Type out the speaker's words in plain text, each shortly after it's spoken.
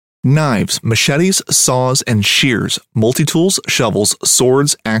Knives, machetes, saws, and shears, multi-tools, shovels,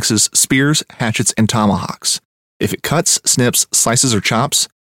 swords, axes, spears, hatchets, and tomahawks. If it cuts, snips, slices, or chops,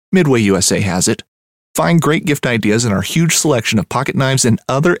 Midway USA has it. Find great gift ideas in our huge selection of pocket knives and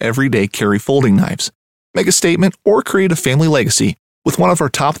other everyday carry folding knives. Make a statement or create a family legacy with one of our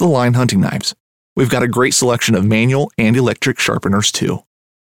top-of-the-line hunting knives. We've got a great selection of manual and electric sharpeners, too.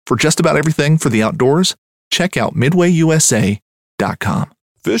 For just about everything for the outdoors, check out MidwayUSA.com.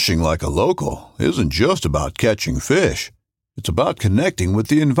 Fishing like a local isn't just about catching fish. It's about connecting with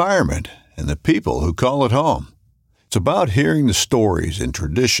the environment and the people who call it home. It's about hearing the stories and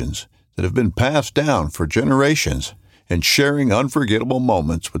traditions that have been passed down for generations and sharing unforgettable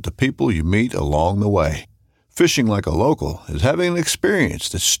moments with the people you meet along the way. Fishing like a local is having an experience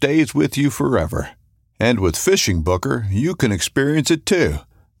that stays with you forever. And with Fishing Booker, you can experience it too,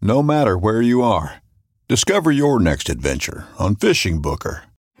 no matter where you are. Discover your next adventure on Fishing Booker.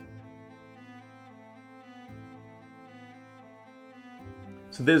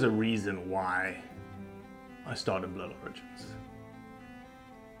 So there's a reason why I started Blood Origins.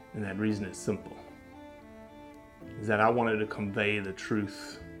 And that reason is simple. Is that I wanted to convey the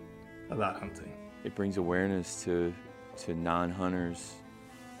truth about hunting. It brings awareness to non-hunters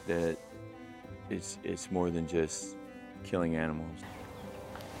that it's more than just killing animals.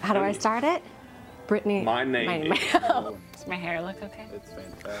 How do I start it? Brittany. My name. Does my hair look okay? It's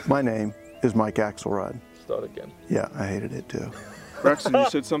fantastic. My name is Mike Axelrod. Start again. Yeah, I hated it too. Braxton, you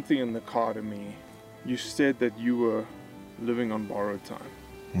said something in the car to me. You said that you were living on borrowed time.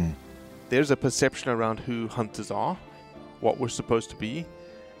 There's a perception around who hunters are, what we're supposed to be,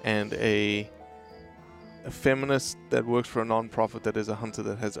 and a feminist that works for a non-profit that is a hunter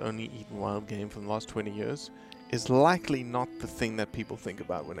that has only eaten wild game for the last 20 years is likely not the thing that people think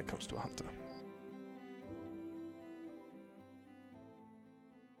about when it comes to a hunter.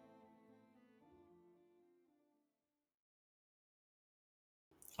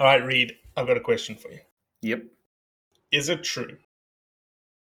 All right, Reed, I've got a question for you. Yep. Is it true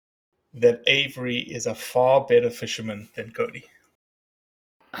that Avery is a far better fisherman than Cody?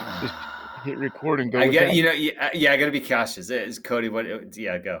 Just hit record and go. I got to be cautious. Is Cody what?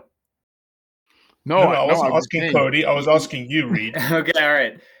 Yeah, go. No, I wasn't asking Cody. I was asking you, Reed. Okay, all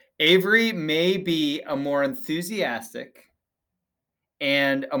right. Avery may be a more enthusiastic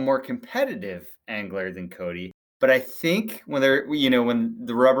and a more competitive angler than Cody, but I think when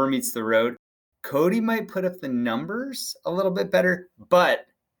the rubber meets the road, Cody might put up the numbers a little bit better, but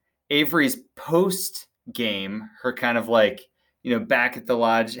Avery's post game, her kind of like, back at the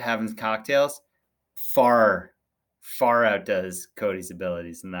lodge having cocktails, far outdoes Cody's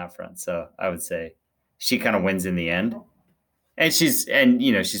abilities in that front. So I would say she kind of wins in the end. And she's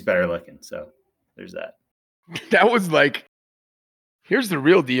better looking. So there's that. That was like, here's the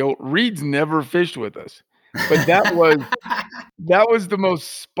real deal. Reed's never fished with us. But that was the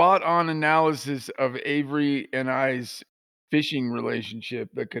most spot on analysis of Avery and I's fishing relationship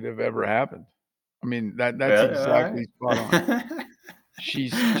that could have ever happened. I mean, that's exactly spot on.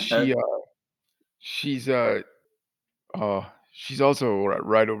 She's also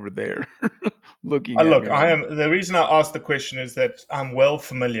right over there looking at Look, me. the reason I asked the question is that I'm well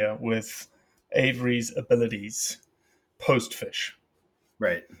familiar with Avery's abilities post fish.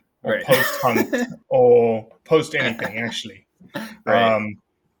 Right. Or post hunt or post anything actually. Right.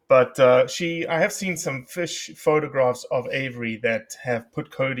 But I have seen some fish photographs of Avery that have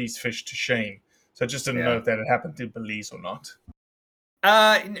put Cody's fish to shame. So I just didn't know if that had happened to Belize or not.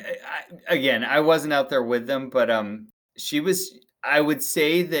 Again, I wasn't out there with them, but she was. I would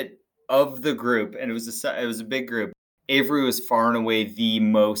say that of the group, and it was a big group. Avery was far and away the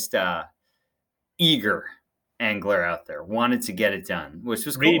most eager angler out there. Wanted to get it done, which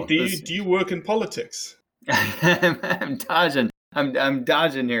was cool. Reed, do you work in politics? I'm dodging. I'm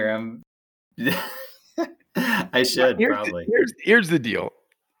dodging here. I should probably. Here's the deal.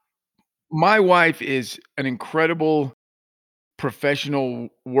 My wife is an incredible professional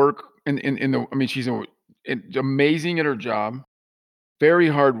she's amazing at her job, very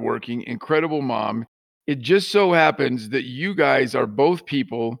hardworking, incredible mom. It just so happens that you guys are both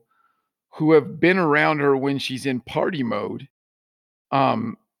people who have been around her when she's in party mode.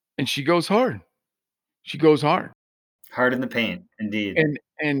 And she goes hard. Hard in the paint, indeed.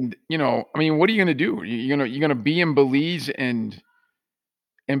 And what are you gonna do? You're gonna be in Belize and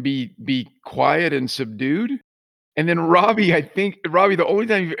be quiet and subdued. And then Robbie, the only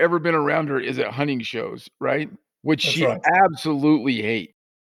time you've ever been around her is at hunting shows, right? Which That's she right. absolutely hates.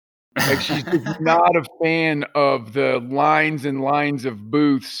 Like she's just not a fan of the lines and lines of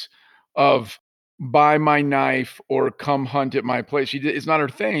booths of buy my knife or come hunt at my place. It's not her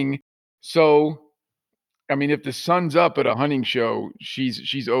thing. So, I mean, if the sun's up at a hunting show,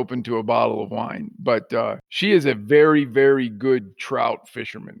 she's open to a bottle of wine. But she is a very, very good trout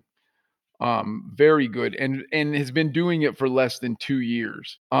fisherman. Very good, and has been doing it for less than 2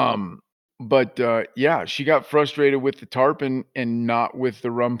 years. But yeah, she got frustrated with the tarpon and not with the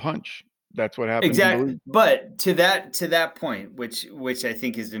rum punch. That's what happened. Exactly. But to that point, which I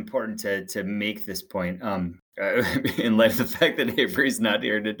think is important to make this point, in light of the fact that Avery's not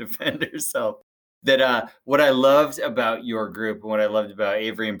here to defend herself, that what I loved about your group and what I loved about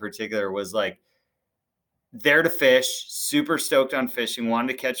Avery in particular was like there to fish, super stoked on fishing,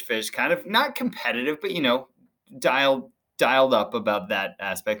 wanted to catch fish, kind of not competitive, but dialed up about that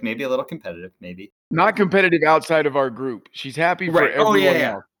aspect, maybe a little competitive, maybe. Not competitive outside of our group. She's happy for Right. everyone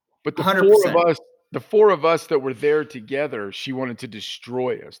Yeah. else. But the 100%. four of us that were there together, she wanted to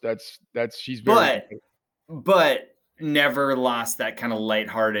destroy us. She's very but never lost that kind of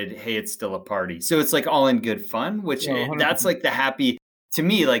lighthearted, hey, it's still a party. So it's like all in good fun, which that's like the happy, to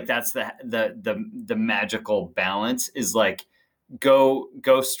me, like that's the magical balance is like go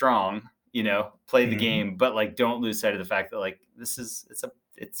strong, play the game, but like don't lose sight of the fact that like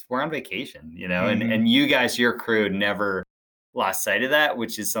we're on vacation, and you guys, your crew never lost sight of that,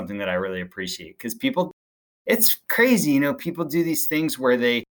 which is something that I really appreciate because it's crazy, people do these things where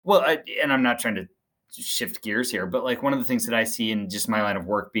and I'm not trying to shift gears here, but like one of the things that I see in just my line of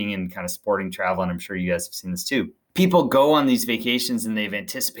work being in kind of sporting travel, and I'm sure you guys have seen this too, people go on these vacations and they've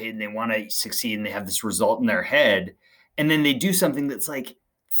anticipated and they want to succeed and they have this result in their head. And then they do something that's like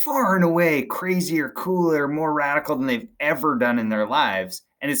far and away crazier, cooler, more radical than they've ever done in their lives.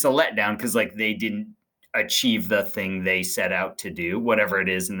 And it's a letdown because like they didn't achieve the thing they set out to do, whatever it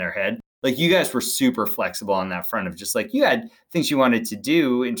is in their head. Like you guys were super flexible on that front of just like you had things you wanted to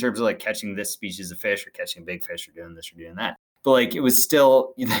do in terms of like catching this species of fish or catching a big fish or doing this or doing that. But like it was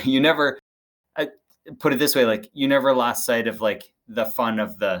still, you never, put it this way, like you never lost sight of like the fun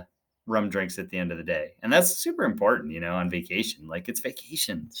of the rum drinks at the end of the day. And that's super important, on vacation. Like it's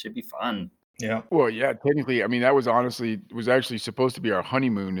vacation. It should be fun. Yeah. Well, yeah, technically, I mean, that was actually supposed to be our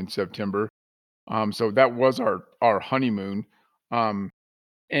honeymoon in September. So that was our honeymoon. And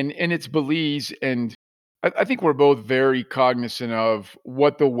it's Belize, and I think we're both very cognizant of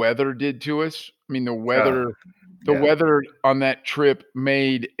what the weather did to us. I mean, the weather on that trip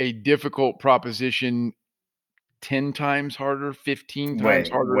made a difficult proposition 10 times harder, 15 times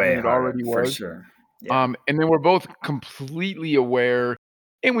harder than it already was. For sure. Yeah. And then we're both completely aware,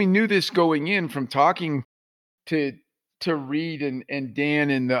 and we knew this going in from talking to Reed and Dan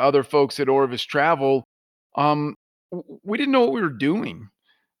and the other folks at Orvis Travel. We didn't know what we were doing.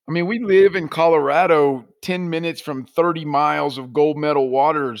 I mean, we live in Colorado, 10 minutes from 30 miles of gold medal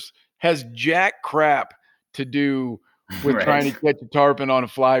waters, has jack crap to do with trying to catch a tarpon on a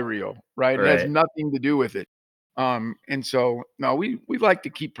fly reel, right? It has nothing to do with it. And so, no, we like to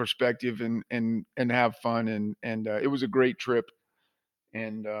keep perspective and have fun. And it was a great trip.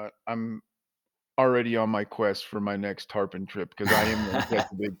 And I'm already on my quest for my next tarpon trip because I am going to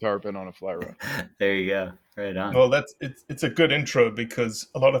catch a big tarpon on a fly rod. There you go. Right on. Well, it's a good intro because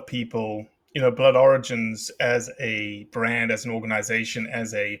a lot of people, Blood Origins as a brand, as an organization,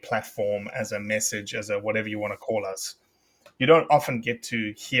 as a platform, as a message, as a whatever you want to call us, you don't often get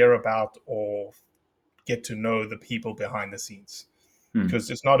to hear about or get to know the people behind the scenes because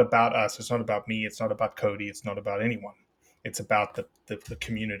it's not about us. It's not about me. It's not about Cody. It's not about anyone. It's about the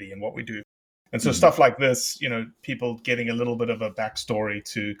community and what we do. And so stuff like this, people getting a little bit of a backstory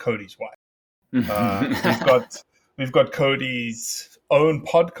to Cody's wife. We've got Cody's own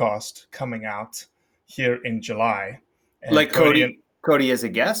podcast coming out here in July. And like Cody as a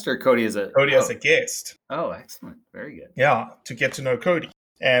guest or Cody as a guest. Oh, excellent. Very good. Yeah, to get to know Cody.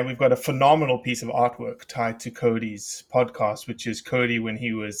 And we've got a phenomenal piece of artwork tied to Cody's podcast, which is Cody when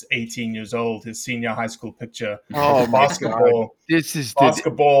he was 18 years old, his senior high school picture. Oh, basketball. This is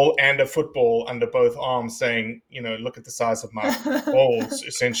basketball and a football under both arms saying, look at the size of my balls,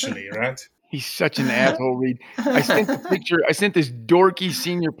 essentially, right? He's such an asshole, Reed. I sent the picture. I sent this dorky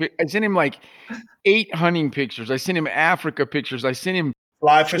senior I sent him like 8 hunting pictures. I sent him Africa pictures. I sent him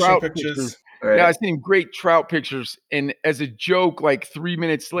fly fishing pictures. Right. Yeah, I sent him great trout pictures. And as a joke, like 3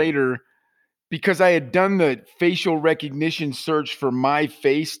 minutes later, because I had done the facial recognition search for my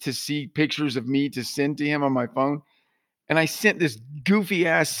face to see pictures of me to send to him on my phone, and I sent this goofy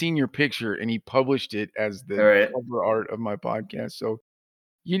ass senior picture, and he published it as the cover art of my podcast. So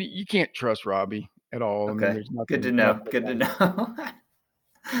you can't trust Robbie at all. Okay. I mean, there's nothing. Good to know. Good to know.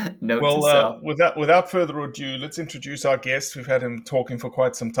 Note to self. Without further ado, let's introduce our guest. We've had him talking for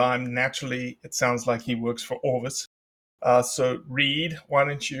quite some time. Naturally, it sounds like he works for Orvis. So, Reed, why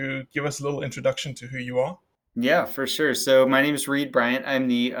don't you give us a little introduction to who you are? Yeah, for sure. So my name is Reed Bryant. I'm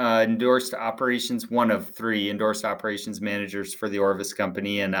the one of 3 endorsed operations managers for the Orvis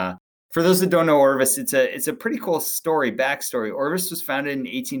company. And for those that don't know Orvis, it's a pretty cool backstory. Orvis was founded in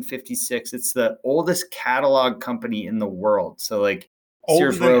 1856. It's the oldest catalog company in the world. So like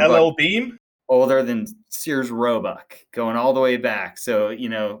older than LL Bean? Older than Sears Roebuck, going all the way back. So,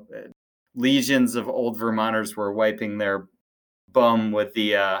 legions of old Vermonters were wiping their bum with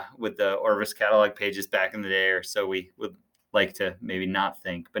the Orvis catalog pages back in the day, or so we would like to maybe not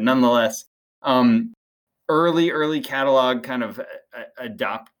think. But nonetheless, early catalog kind of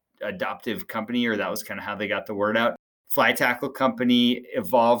adoptive company, or that was kind of how they got the word out. Fly tackle company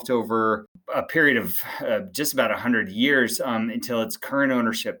evolved over a period of just about 100 years until its current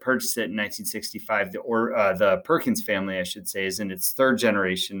ownership purchased it in 1965. The Perkins family, I should say, is in its 3rd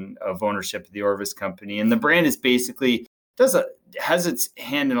generation of ownership of the Orvis company. And the brand is basically has its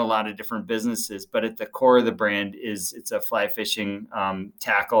hand in a lot of different businesses, but at the core of the brand it's a fly fishing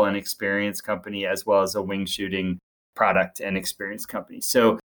tackle and experience company, as well as a wing shooting product and experience company.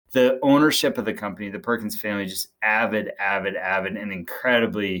 So the ownership of the company, the Perkins family, just avid, and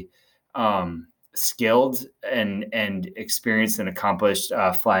incredibly skilled and experienced and accomplished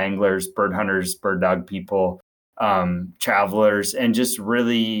fly anglers, bird hunters, bird dog people, travelers, and just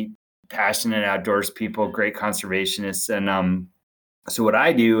really passionate outdoors people, great conservationists. And so what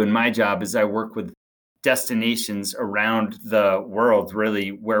I do in my job is I work with destinations around the world, really,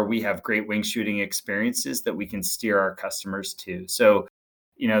 where we have great wing shooting experiences that we can steer our customers to. So,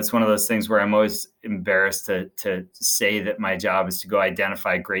 it's one of those things where I'm always embarrassed to say that my job is to go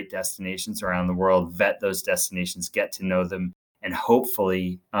identify great destinations around the world, vet those destinations, get to know them, and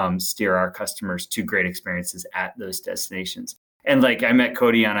hopefully steer our customers to great experiences at those destinations. And like I met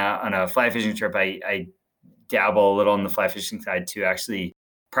Cody on a fly fishing trip. I dabble a little on the fly fishing side too. Actually,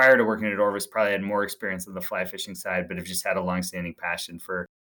 prior to working at Orvis, probably had more experience on the fly fishing side, but have just had a longstanding passion for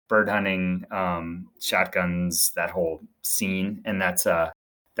bird hunting, shotguns, that whole scene. And that's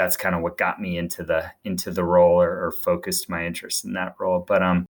kind of what got me into the role, or focused my interest in that role. But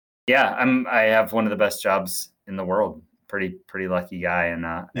I have one of the best jobs in the world. Pretty lucky guy. And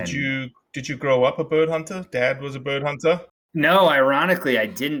did you grow up a bird hunter? Dad was a bird hunter? No, ironically, I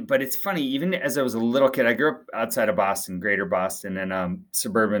didn't. But it's funny, even as I was a little kid, I grew up outside of Boston, greater Boston, and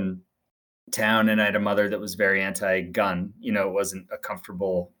suburban town. And I had a mother that was very anti-gun. It wasn't a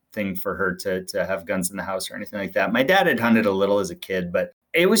comfortable thing for her to have guns in the house or anything like that. My dad had hunted a little as a kid, but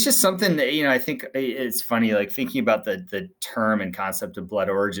it was just something that, I think it's funny, like thinking about the term and concept of blood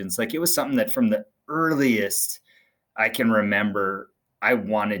origins. Like it was something that from the earliest I can remember, I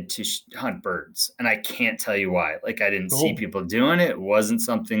wanted to hunt birds, and I can't tell you why. Like I didn't see people doing it. It wasn't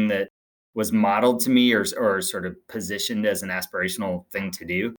something that was modeled to me or sort of positioned as an aspirational thing to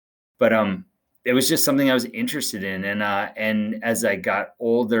do. But it was just something I was interested in. And as I got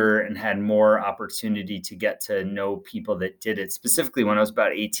older and had more opportunity to get to know people that did it, specifically when I was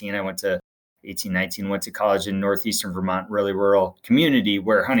about 18, I went to college in northeastern Vermont, really rural community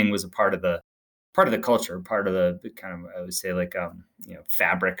where hunting was a part of the culture, part of the kind of, I would say, like,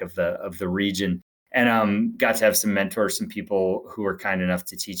 fabric of the region. And got to have some mentors, some people who were kind enough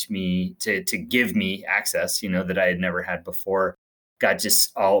to teach me, to give me access, that I had never had before.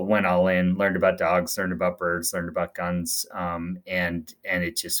 Went all in, learned about dogs, learned about birds, learned about guns. And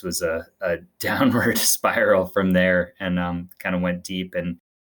it just was a downward spiral from there, and kind of went deep. And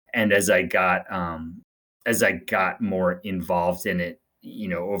as I got more involved in it,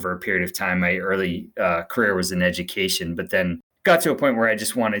 over a period of time, my early career was in education, but then got to a point where I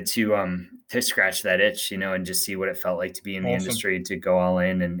just wanted to scratch that itch, and just see what it felt like to be in the industry, to go all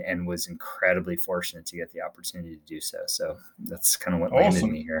in, and was incredibly fortunate to get the opportunity to do so. So that's kind of what landed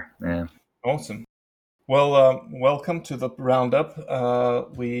me here. Yeah. Awesome. Well, welcome to the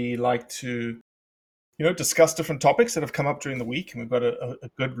Roundup. We like to, discuss different topics that have come up during the week, and we've got a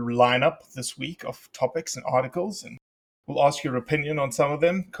good lineup this week of topics and articles, and we'll ask your opinion on some of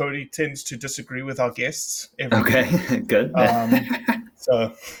them. Cody tends to disagree with our guests every week. Good.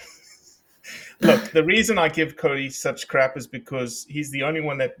 So, look, the reason I give Cody such crap is because he's the only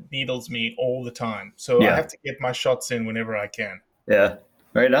one that needles me all the time. So I have to get my shots in whenever I can. Yeah,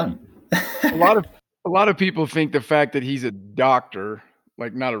 right on. A lot of people think the fact that he's a doctor,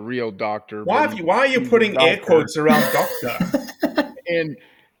 like not a real doctor. Why are you putting air quotes around doctor?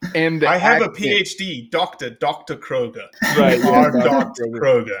 And I have a PhD, Dr. Kroger. Right. Dr.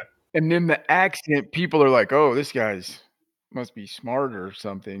 Kroger. And then the accent, people are like, oh, this guy's must be smart or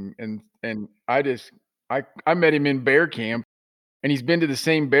something. And I met him in bear camp, and he's been to the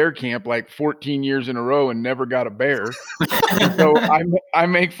same bear camp like 14 years in a row and never got a bear. And so I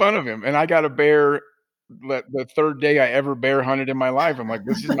make fun of him, and I got a bear the third day I ever bear hunted in my life. I'm like,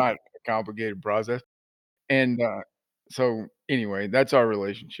 this is not a complicated process. And so anyway, that's our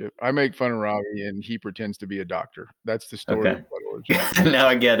relationship. I make fun of Robbie, and he pretends to be a doctor. That's the story Okay. of Blood Origins. Now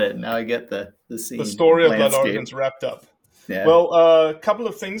I get it. Now I get the scene. The story of Blood landscape. Origins wrapped up. Yeah. Well, a couple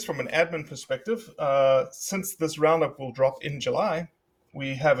of things from an admin perspective. Since this roundup will drop in July,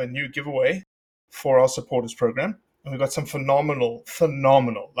 we have a new giveaway for our supporters program. And we've got some phenomenal,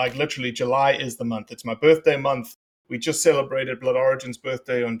 like literally July is the month. It's my birthday month. We just celebrated Blood Origins'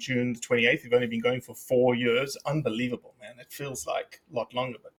 birthday on June the 28th. We've only been going for 4 years. Unbelievable, man. It feels like a lot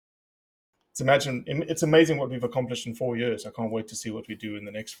longer, but it's amazing what we've accomplished in 4 years. I can't wait to see what we do in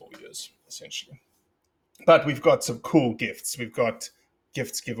the next 4 years, essentially. But we've got some cool gifts. We've got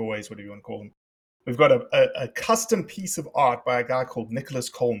gifts, giveaways, whatever you want to call them. We've got a custom piece of art by a guy called Nicholas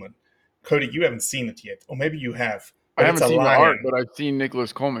Coleman. Cody, you haven't seen it yet, or maybe you have. I haven't seen the art, but I've seen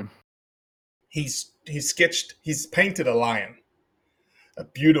Nicholas Coleman. He's painted a lion, a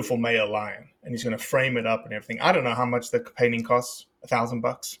beautiful male lion, and he's going to frame it up and everything. I don't know how much the painting costs. $1,000,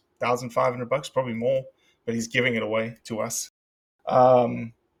 $1,500, probably more, but he's giving it away to us.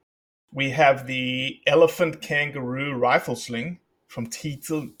 We have the elephant kangaroo rifle sling from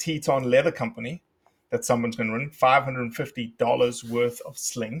Teton Leather Company that someone's going to run. $550 worth of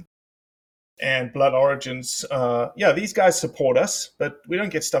sling. And Blood Origins, these guys support us, but we don't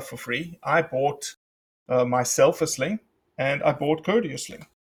get stuff for free. I bought myself a sling, and I bought Cody a sling.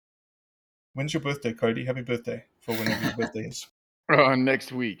 When's your birthday, Cody? Happy birthday for whenever your birthday is.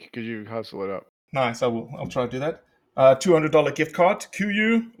 Next week, because you hustle it up. Nice, I'll try to do that. $200 gift card to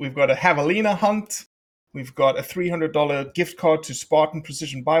QU. We've got a javelina hunt. We've got a $300 gift card to Spartan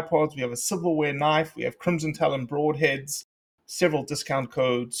Precision Bipods. We have a silverware knife. We have Crimson Talon broadheads, several discount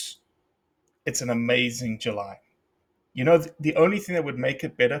codes. It's an amazing July. You know, the only thing that would make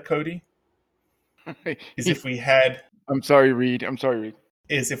it better, Cody, is if we had... I'm sorry, Reed.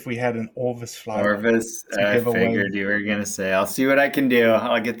 Is if we had an Orvis fly. Orvis, I figured you were gonna say. I'll see what I can do.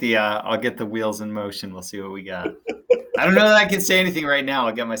 I'll get the wheels in motion. We'll see what we got. I don't know that I can say anything right now.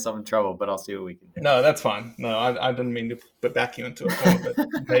 I'll get myself in trouble, but I'll see what we can do. No, that's fine. No, I didn't mean to back you into a corner, but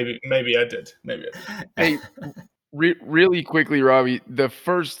maybe I did. Hey, really quickly, Robbie, the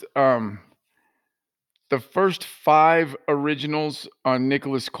first 5 originals on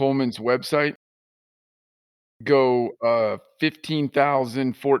Nicholas Coleman's website go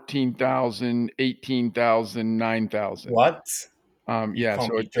 15,000, 14,000, 18,000, 9,000. What? Yeah.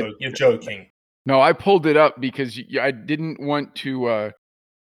 So you're joking. No, I pulled it up because I didn't want to.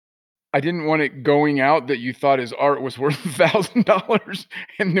 I didn't want it going out that you thought his art was worth $1,000,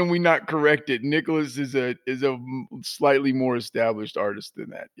 and then we not correct it. Nicholas is a slightly more established artist than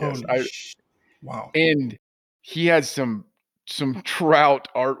that. Yes, wow. And he has some trout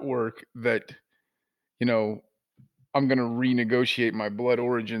artwork that, I'm going to renegotiate my Blood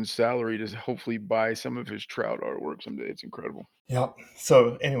Origins salary to hopefully buy some of his trout artwork someday. It's incredible. Yeah.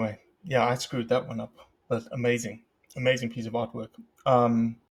 So anyway, I screwed that one up, but amazing piece of artwork.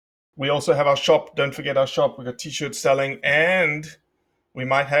 We also have our shop. Don't forget our shop. We got t-shirts selling, and we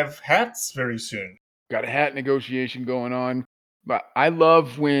might have hats very soon. Got a hat negotiation going on. But I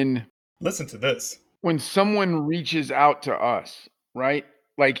love when... Listen to this. When someone reaches out to us, right?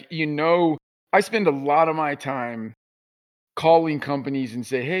 Like, I spend a lot of my time calling companies and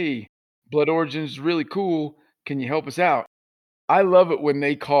say, hey, Blood Origins is really cool. Can you help us out? I love it when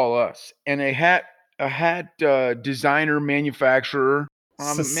they call us. And a hat designer, manufacturer...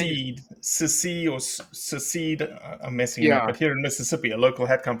 Secede, I'm messing it up, but here in Mississippi, a local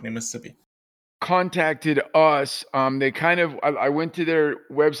hat company in Mississippi, contacted us. They I went to their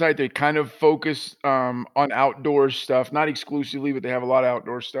website. They kind of focus on outdoor stuff, not exclusively, but they have a lot of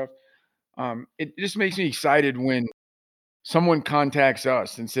outdoor stuff. It just makes me excited when someone contacts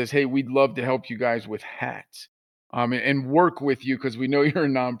us and says, hey, we'd love to help you guys with hats and work with you because we know you're a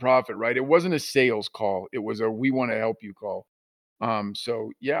nonprofit, right? It wasn't a sales call. It was a we want to help you call.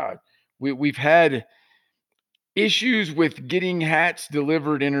 We've had issues with getting hats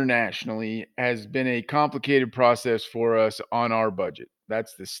delivered internationally has been a complicated process for us on our budget.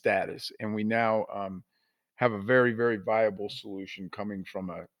 That's the status. And we now have a very, very viable solution coming from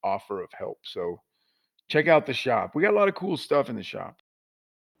an offer of help. So check out the shop. We got a lot of cool stuff in the shop.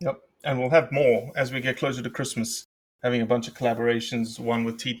 Yep. And we'll have more as we get closer to Christmas, having a bunch of collaborations, one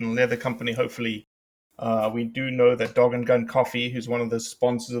with Teton Leather Company, hopefully. We do know that Dog and Gun Coffee, who's one of the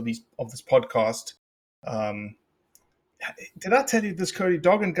sponsors of this podcast, did I tell you this, Cody?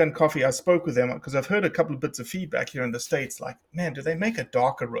 Dog and Gun Coffee, I spoke with them because I've heard a couple of bits of feedback here in the States. Like, man, do they make a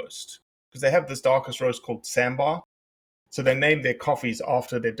darker roast? Because they have this darkest roast called Sambar. So they name their coffees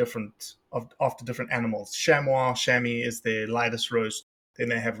after after different animals. Chamois, Chamois is their lightest roast. Then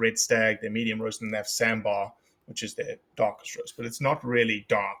they have Red Stag, their medium roast, and then they have Sambar, which is their darkest roast. But it's not really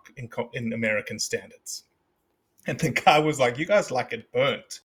dark in American standards. And the guy was like, "You guys like it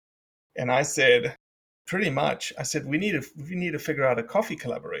burnt?" And I said, "Pretty much." I said, "We need to figure out a coffee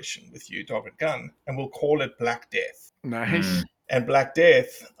collaboration with you, Dog and Gun, and we'll call it Black Death." Nice. And Black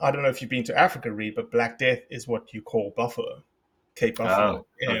Death, I don't know if you've been to Africa, Reed, but Black Death is what you call buffalo, Cape Buffalo.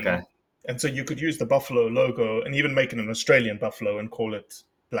 Oh, okay. And so you could use the buffalo logo and even make it an Australian buffalo and call it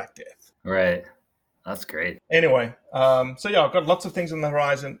Black Death. Right. That's great. Anyway, so yeah, I've got lots of things on the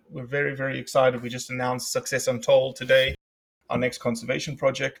horizon. We're very, very excited. We just announced Success Untold today, our next conservation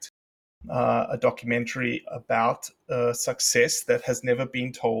project, a documentary about success that has never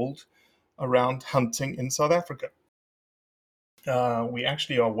been told around hunting in South Africa. We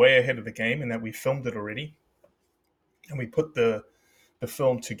actually are way ahead of the game in that we filmed it already, and we put the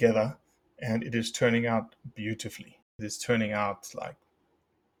film together, and it is turning out beautifully. It is turning out like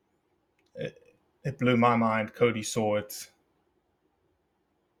it blew my mind. Cody saw it.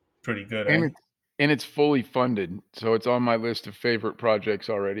 Pretty good, eh? And it's fully funded, so it's on my list of favorite projects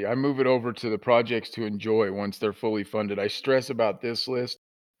already. I move it over to the projects to enjoy once they're fully funded. I stress about this list,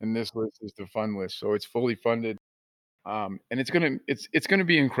 and this list is the fun list, so it's fully funded. And it's gonna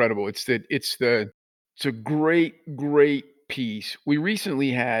be incredible. It's a great piece. We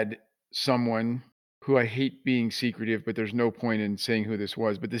recently had someone who, I hate being secretive, but there's no point in saying who this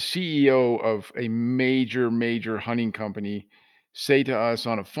was, but the CEO of a major hunting company say to us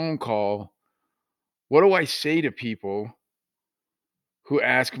on a phone call, "What do I say to people who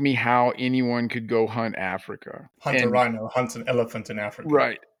ask me how anyone could go hunt Africa?" Hunt a rhino, hunt an elephant in Africa.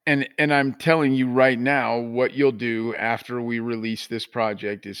 Right. And I'm telling you right now, what you'll do after we release this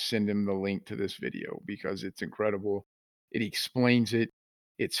project is send him the link to this video because it's incredible. It explains it.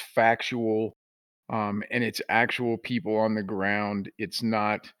 It's factual. And it's actual people on the ground. It's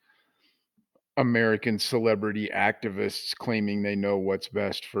not American celebrity activists claiming they know what's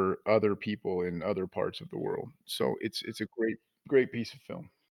best for other people in other parts of the world. So it's a great piece of film.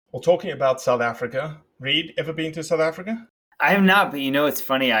 Well, talking about South Africa, Reed, ever been to South Africa? I have not, but it's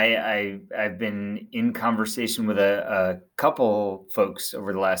funny. I've been in conversation with a couple folks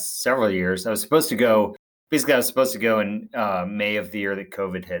over the last several years. I was supposed to go in May of the year that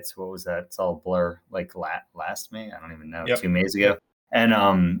COVID hits. What was that? It's all a blur. Like last May, I don't even know. Yep. 2 Mays ago, and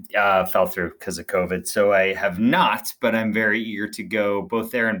fell through because of COVID. So I have not, but I'm very eager to go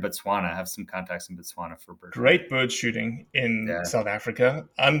both there and Botswana. I have some contacts in Botswana for bird. Great bird shooting in South Africa.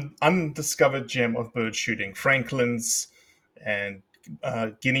 Undiscovered gem of bird shooting. Franklin's and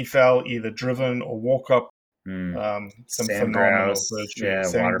guinea fowl, either driven or walk up. Some sand phenomenal grouse, bird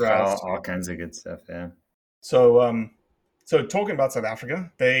shooting. Waterfowl, all kinds of good stuff. Yeah. So talking about South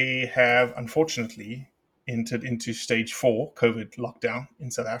Africa, they have unfortunately entered into stage 4 COVID lockdown in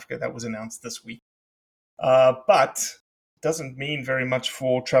South Africa. That was announced this week. But doesn't mean very much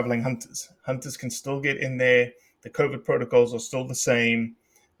for traveling hunters. Hunters can still get in there. The COVID protocols are still the same.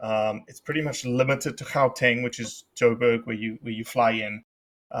 It's pretty much limited to Gauteng, which is Joburg, where you fly in.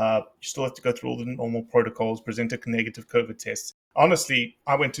 You still have to go through all the normal protocols, present a negative COVID test. Honestly,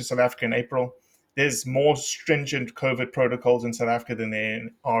 I went to South Africa in April. There's more stringent COVID protocols in South Africa than there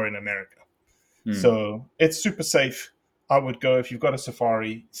are in America. So it's super safe. I would go if you've got a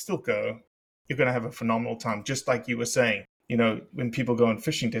safari, still go. You're going to have a phenomenal time. Just like you were saying, when people go on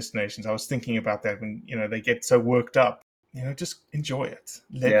fishing destinations, I was thinking about that when, they get so worked up. Just enjoy it.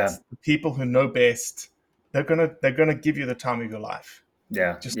 Let the people who know best, they're gonna give you the time of your life.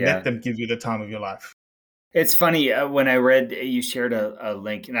 Let them give you the time of your life. It's funny when I read you shared a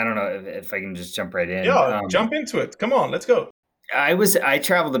link, and I don't know if I can just jump right in. Yeah, jump into it. Come on, let's go. I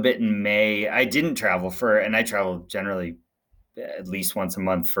traveled a bit in May. I didn't travel and I travel generally at least once a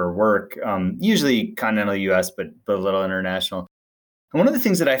month for work. Usually continental U.S., but a little international. And one of the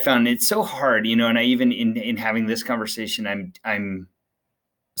things that I found, it's so hard, and I even in having this conversation, I'm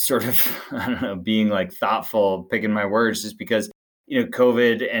sort of, I don't know, being like thoughtful, picking my words, just because,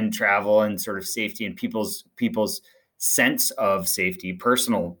 COVID and travel and sort of safety and people's sense of safety,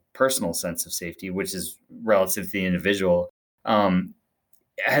 personal sense of safety, which is relative to the individual,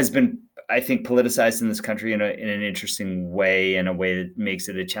 has been, I think, politicized in this country in an interesting way, in a way that makes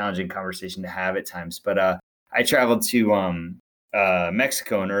it a challenging conversation to have at times. But I traveled to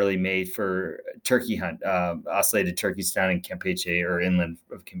Mexico in early May for turkey hunt, ocellated turkeys down in Campeche, or inland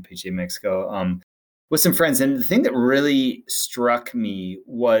of Campeche, Mexico. with some friends. And the thing that really struck me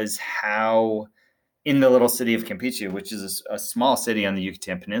was how in the little city of Campeche, which is a small city on the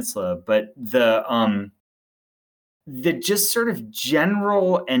Yucatan Peninsula, but the just sort of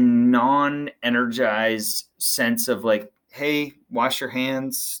general and non-energized sense of like, hey, wash your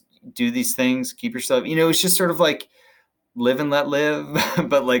hands, do these things, keep yourself, it's just sort of like live and let live,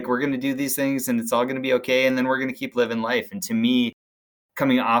 but like, we're going to do these things and it's all going to be okay. And then we're going to keep living life. And to me,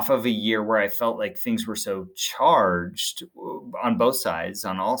 coming off of a year where I felt like things were so charged on both sides,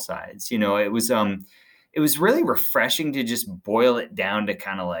 on all sides, it was really refreshing to just boil it down to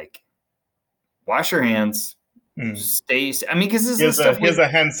kind of like wash your hands, stay. I mean, because here's a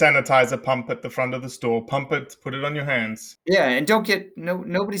hand sanitizer pump at the front of the store. Pump it, put it on your hands. Yeah, and don't get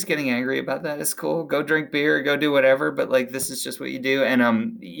nobody's getting angry about that. It's cool. Go drink beer, go do whatever. But like, this is just what you do.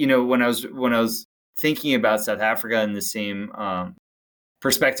 And when I was thinking about South Africa in the same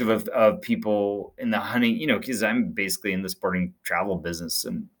perspective of people in the hunting, because I'm basically in the sporting travel business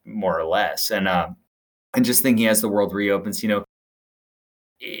and more or less, and just thinking as the world reopens,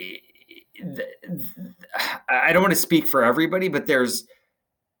 I don't want to speak for everybody, but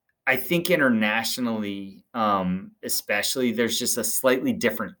I think internationally, especially, there's just a slightly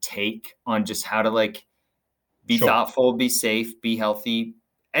different take on just how to like be thoughtful, be safe, be healthy.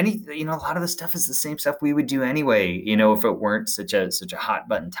 A lot of the stuff is the same stuff we would do anyway, if it weren't such a hot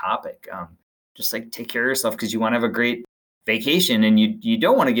button topic. Just like take care of yourself because you want to have a great vacation and you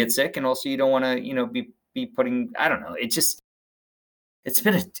don't want to get sick, and also you don't want to, be putting, I don't know. It's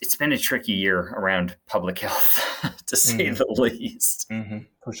been a tricky year around public health, to say the least.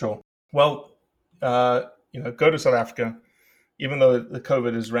 For sure. Well, go to South Africa, even though the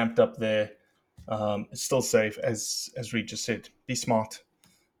COVID is ramped up there. It's still safe, as Reed just said. Be smart,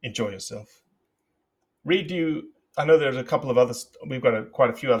 enjoy yourself. Reed, I know there's a couple of others. We've got quite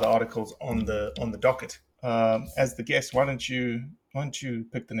a few other articles on the docket. As the guest, why don't you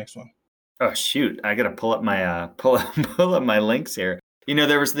pick the next one? Oh shoot! I gotta pull up my pull up my links here.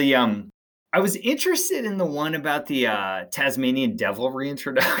 There was the I was interested in the one about the Tasmanian devil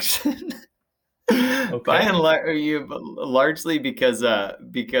reintroduction. Okay. By and largely because the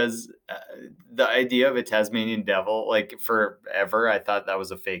idea of a Tasmanian devil, like forever, I thought that was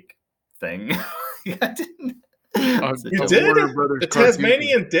a fake thing. You did? The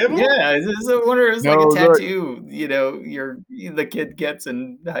Tasmanian devil? Yeah, it's like a tattoo. The kid gets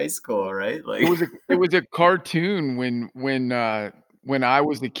in high school, right? Like it was a cartoon when I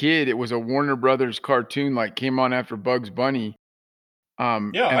was a kid. It was a Warner Brothers cartoon, like came on after Bugs Bunny. We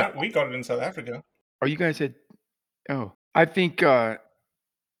got it in South Africa. Oh, you guys had? Oh, I think I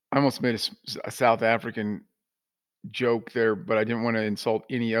almost made a South African joke there, but I didn't want to insult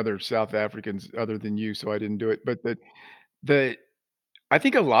any other South Africans other than you, so I didn't do it. But I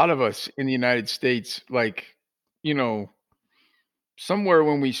think a lot of us in the United States, like, somewhere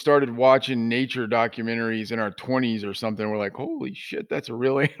when we started watching nature documentaries in our 20s or something, we're like, holy shit, that's a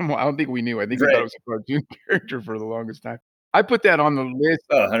real animal. I don't think we knew. I think we thought it was a cartoon character for the longest time. I put that on the list.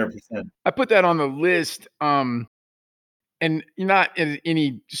 Oh, 100%. I put that on the list, and not in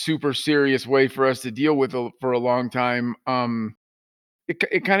any super serious way for us to deal with for a long time.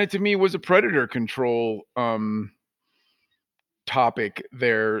 It kind of, to me, was a predator control topic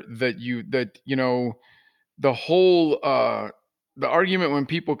there the whole the argument when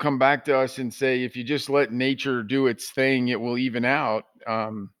people come back to us and say, if you just let nature do its thing, it will even out.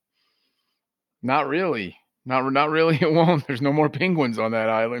 Not really. Not really. It won't. There's no more penguins on that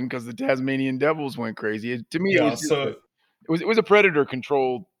island because the Tasmanian devils went crazy. To me, it was a predator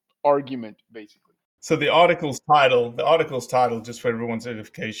controlled argument, basically. So the article's title, just for everyone's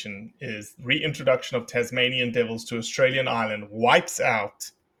edification, is "Reintroduction of Tasmanian Devils to Australian Island Wipes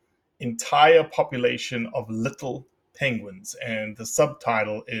Out Entire Population of Little Penguins." And the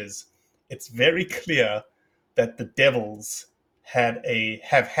subtitle is, "It's very clear that the devils have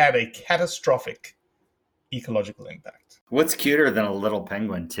had a catastrophic ecological impact." What's cuter than a little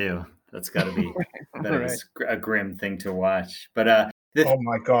penguin, too? That's got to be a grim thing to watch. But oh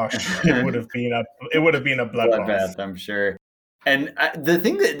my gosh, it would have been a bloodbath, I'm sure. And the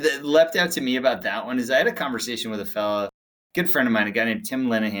thing that leapt out to me about that one is I had a conversation with a fellow, good friend of mine, a guy named Tim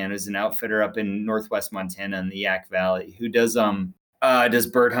Linehan, who's an outfitter up in northwest Montana in the Yak Valley, who does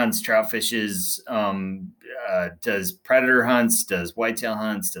bird hunts, trout fishes, does predator hunts, does whitetail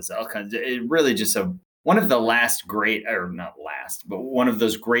hunts, does elk hunts. It really just one of the last great, or not last, but one of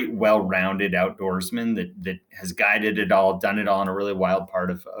those great, well-rounded outdoorsmen that has guided it all, done it all in a really wild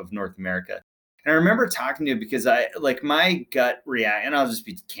part of North America. And I remember talking to him because my gut react, and I'll just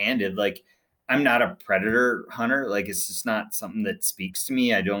be candid, like, I'm not a predator hunter. Like, it's just not something that speaks to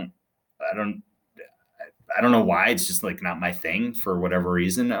me. I don't know why. It's just like not my thing for whatever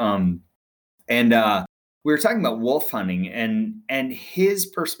reason. And we were talking about wolf hunting and his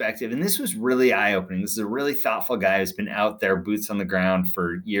perspective, and this was really eye-opening. This is a really thoughtful guy who's been out there, boots on the ground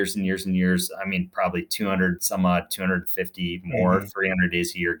for years and years and years. I mean, probably 200 some odd, 250 more, 300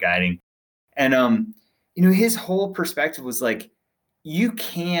 days a year guiding. And his whole perspective was like, you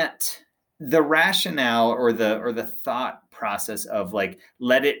can't, the rationale or the thought process of like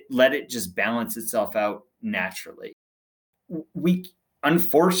let it just balance itself out naturally. We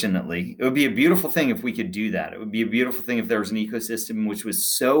Unfortunately, it would be a beautiful thing if we could do that. It would be a beautiful thing if there was an ecosystem which was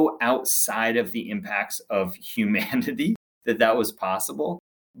so outside of the impacts of humanity that was possible.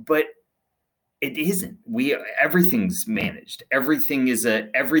 But it isn't. Everything's managed. Everything is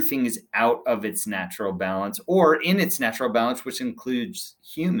out of its natural balance or in its natural balance, which includes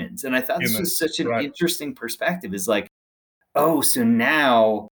humans. And I thought this was such an interesting perspective. Is like, oh, so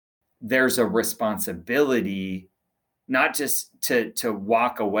now there's a responsibility not just to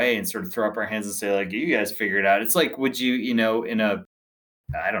walk away and sort of throw up our hands and say like, you guys figure it out. It's like, would you, in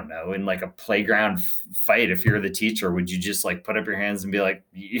like a playground fight, if you're the teacher, would you just like put up your hands and be like,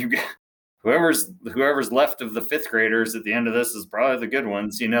 whoever's left of the fifth graders at the end of this is probably the good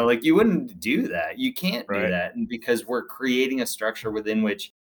ones, like you wouldn't do that. You can't do that. And because we're creating a structure within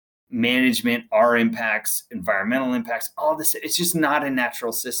which management, our impacts, environmental impacts, all this, it's just not a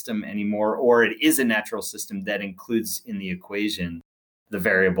natural system anymore, or it is a natural system that includes in the equation the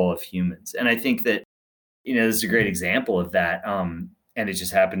variable of humans. And I think that, this is a great example of that. And it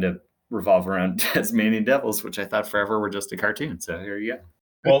just happened to revolve around Tasmanian devils, which I thought forever were just a cartoon. So here you go.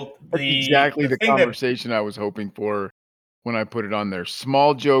 Well, that's exactly the conversation I was hoping for when I put it on there.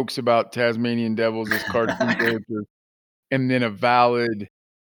 Small jokes about Tasmanian devils as cartoon characters, and then a valid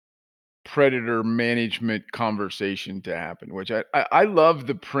predator management conversation to happen, which I love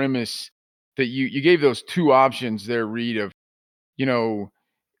the premise that you gave those two options there, Reed, of,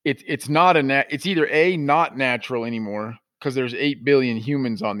 it's not it's either A, not natural anymore because there's 8 billion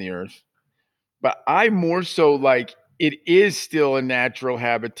humans on the earth. But I more so like it is still a natural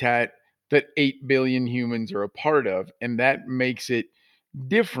habitat that 8 billion humans are a part of. And that makes it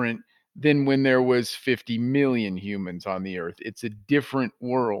different than when there was 50 million humans on the earth. It's a different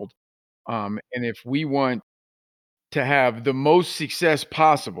world. And if we want to have the most success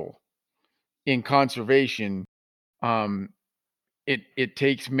possible in conservation, it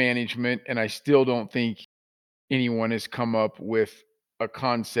takes management. And I still don't think anyone has come up with a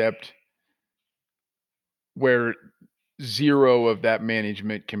concept where zero of that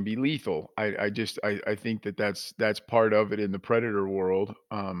management can be lethal. I think that's part of it in the predator world.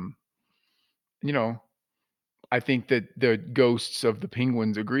 I think that the ghosts of the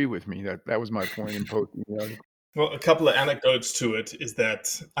penguins agree with me. That was my point in posting the article. Well, a couple of anecdotes to it is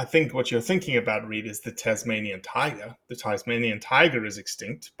that I think what you're thinking about, Reed, is the Tasmanian tiger. The Tasmanian tiger is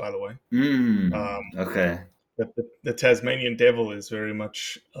extinct, by the way. Okay. But the Tasmanian devil is very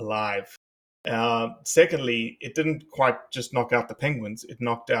much alive. Secondly, it didn't quite just knock out the penguins. It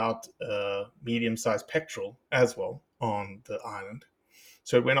knocked out a medium-sized petrel as well on the island.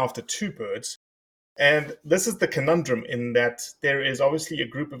 So it went after two birds. And this is the conundrum in that there is obviously a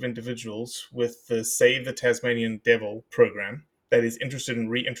group of individuals with the Save the Tasmanian Devil program that is interested in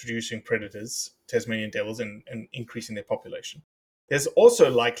reintroducing predators, Tasmanian devils, and increasing their population. There's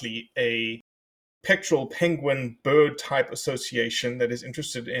also likely a petrel penguin bird type association that is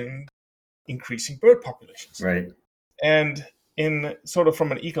interested in increasing bird populations. Right. And in sort of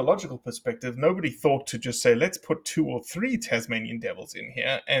from an ecological perspective, nobody thought to just say, let's put 2 or 3 Tasmanian devils in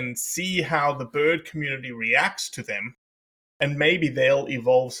here and see how the bird community reacts to them. And maybe they'll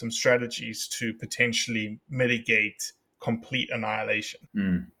evolve some strategies to potentially mitigate complete annihilation.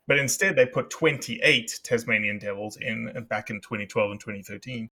 But instead, they put 28 Tasmanian devils in back in 2012 and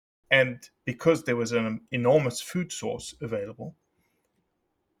 2013. And because there was an enormous food source available,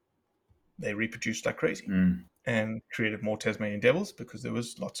 they reproduced like crazy and created more Tasmanian devils because there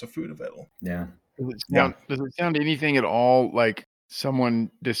was lots of food available. Yeah. Does it sound anything at all like someone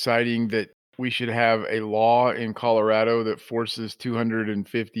deciding that we should have a law in Colorado that forces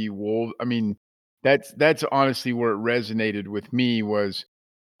 250 wolves? I mean, that's honestly where it resonated with me. Was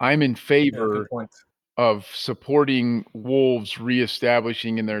I'm in favor of supporting wolves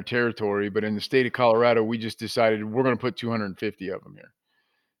reestablishing in their territory, but in the state of Colorado, we just decided we're going to put 250 of them here.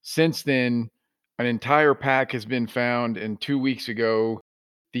 Since then, an entire pack has been found, and 2 weeks ago,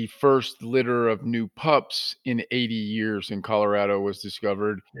 the first litter of new pups in 80 years in Colorado was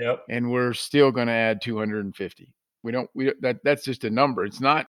discovered. Yep. And we're still going to add 250. That's just a number. It's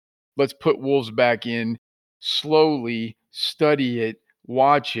not, let's put wolves back in, slowly study it,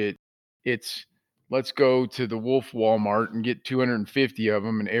 watch it. It's, let's go to the Wolf Walmart and get 250 of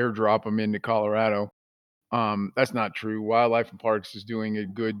them and airdrop them into Colorado. That's not true. Wildlife and Parks is doing a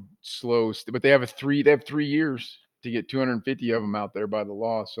good slow, but they have 3 years to get 250 of them out there by the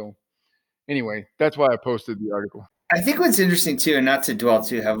law. So anyway, that's why I posted the article. I think what's interesting too, and not to dwell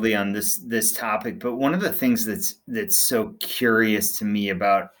too heavily on this topic, but one of the things that's so curious to me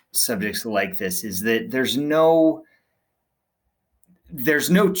about subjects like this is that there's no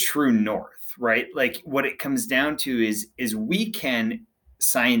true north, right? Like what it comes down to is we can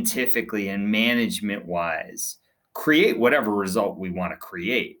scientifically and management wise create whatever result we want to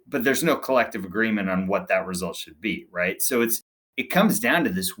create, but there's no collective agreement on what that result should be, right? So it comes down to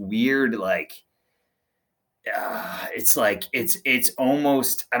this weird it's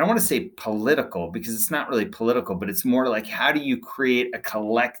almost, I don't want to say political because it's not really political, but it's more like how do you create a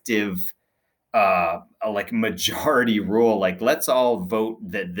collective like majority rule, like let's all vote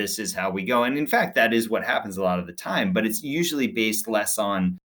that this is how we go. And in fact, that is what happens a lot of the time, but it's usually based less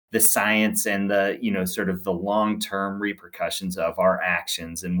on the science and the, sort of the long-term repercussions of our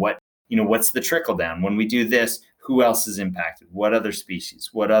actions and what's the trickle down. When we do this, who else is impacted? What other species?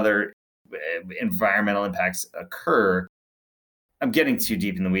 What other environmental impacts occur? I'm getting too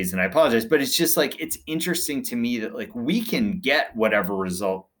deep in the weeds and I apologize, but it's just like, it's interesting to me that like we can get whatever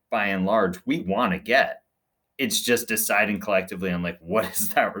result by and large we want to get. It's just deciding collectively on like, what does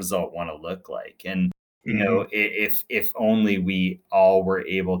that result want to look like? And, if only we all were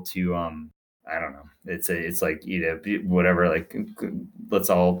able to, I don't know, it's like, whatever, like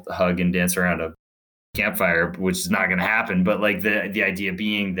let's all hug and dance around a campfire, which is not going to happen. But like the idea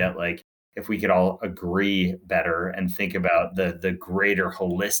being that like, if we could all agree better and think about the greater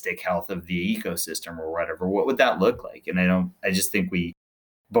holistic health of the ecosystem or whatever, what would that look like? And I just think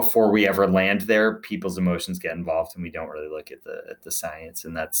before we ever land there, people's emotions get involved and we don't really look at the science,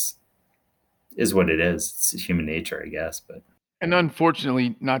 and is what it is. It's human nature, I guess. And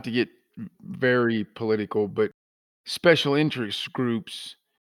unfortunately, not to get very political, but special interest groups,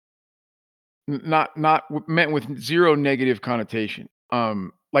 not meant with zero negative connotation.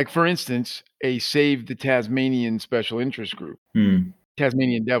 Like for instance, a Save the Tasmanian special interest group,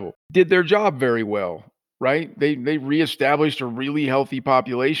 Tasmanian Devil, did their job very well, right? They reestablished a really healthy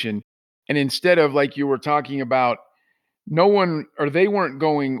population. And instead of like you were talking about, they weren't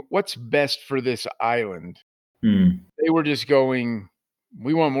going, what's best for this island? They were just going,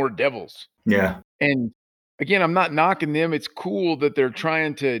 we want more devils. Yeah. And again, I'm not knocking them. It's cool that they're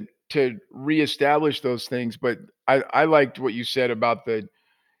trying to reestablish those things. But I liked what you said about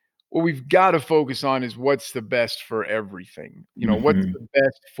what we've got to focus on is what's the best for everything. What's the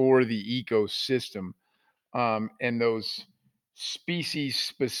best for the ecosystem, and those species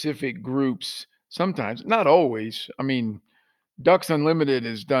specific groups. Sometimes, not always. I mean, Ducks Unlimited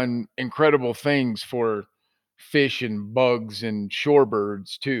has done incredible things for fish and bugs and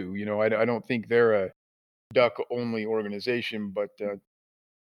shorebirds too. I don't think they're a duck only organization, but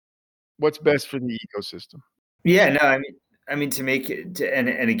what's best for the ecosystem? Yeah, no, I mean to make it and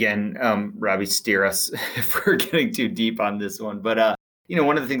again, Robbie, steer us if we're getting too deep on this one. But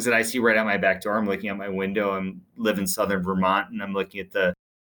one of the things that I see right out my back door, I'm looking out my window, I live in southern Vermont, and I'm looking at the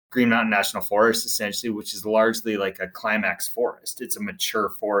Green Mountain National Forest, essentially, which is largely like a climax forest. It's a mature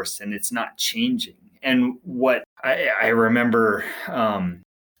forest and it's not changing. And what I remember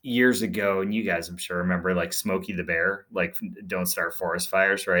years ago, and you guys, I'm sure, remember like Smokey the Bear, like don't start forest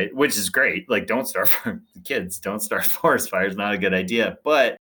fires, right? Which is great. Like don't start forest fires, not a good idea.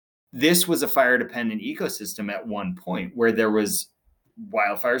 But this was a fire dependent ecosystem at one point where there was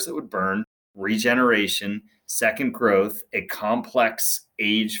wildfires that would burn, regeneration, second growth, a complex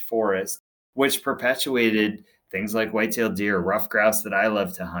age forest, which perpetuated things like white-tailed deer, rough grouse that I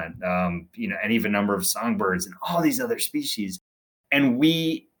love to hunt, and even a number of songbirds and all these other species. And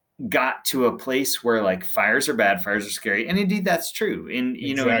we got to a place where like fires are bad, fires are scary. And indeed that's true in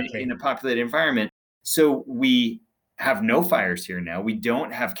a populated environment. So we have no fires here now. We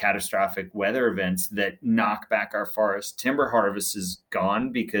don't have catastrophic weather events that knock back our forests. Timber harvest is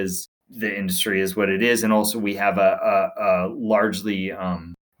gone because the industry is what it is. And also we have a largely, what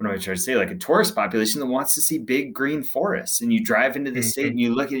am I trying to say? Like a tourist population that wants to see big green forests. And you drive into the state and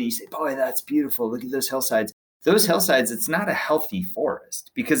you look at it and you say, boy, that's beautiful. Look at those hillsides. Those hillsides, it's not a healthy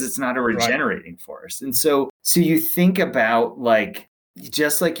forest because it's not a regenerating forest. And so you think about like,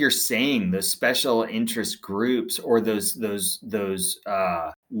 just like you're saying, those special interest groups or those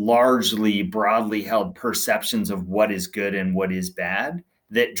largely broadly held perceptions of what is good and what is bad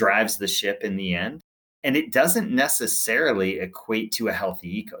that drives the ship in the end. And it doesn't necessarily equate to a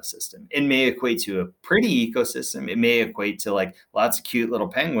healthy ecosystem. It may equate to a pretty ecosystem. It may equate to like lots of cute little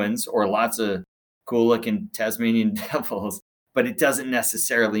penguins or lots of cool looking Tasmanian devils, but it doesn't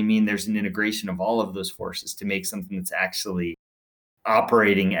necessarily mean there's an integration of all of those forces to make something that's actually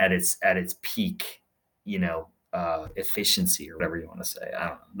operating at its peak, efficiency or whatever you want to say. I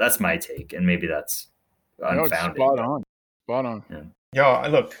don't know. That's my take, and maybe that's unfounded. Spot on. Spot on. Yeah,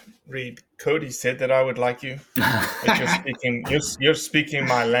 look, Reed, Cody said that I would like you. That you're speaking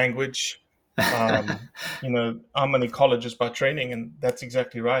my language. I'm an ecologist by training, and that's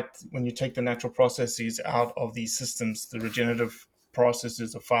exactly right. When you take the natural processes out of these systems, the regenerative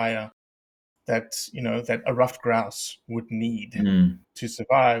processes of fire that a ruffed grouse would need to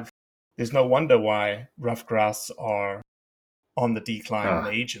survive, there's no wonder why ruffed grouse are on the decline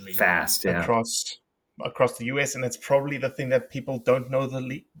majorly fast across the US, and that's probably the thing that people don't know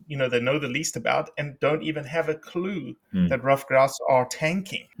they know the least about, and don't even have a clue that ruffed grouse are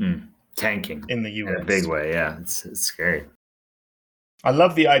tanking in the US in a big way. Yeah, it's scary. I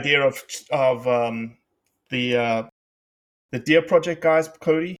love the idea of the Deer Project guys,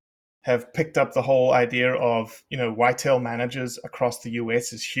 Cody, have picked up the whole idea of whitetail managers across the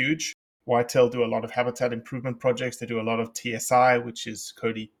US is huge. Whitetail do a lot of habitat improvement projects. They do a lot of TSI, which is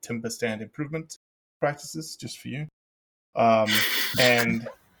Cody Timber Stand Improvement Practices, just for you.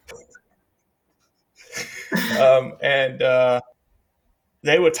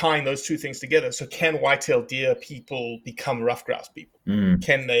 They were tying those two things together. So can whitetail deer people become ruffed grouse people?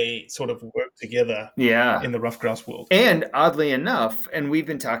 Can they sort of work together in the ruffed grouse world? And oddly enough, and we've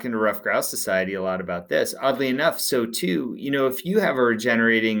been talking to Ruffed Grouse Society a lot about this, oddly enough, so too, if you have a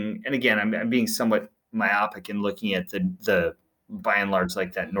regenerating, and again, I'm being somewhat myopic in looking at the by and large,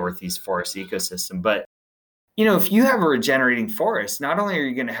 like that Northeast forest ecosystem, but if you have a regenerating forest, not only are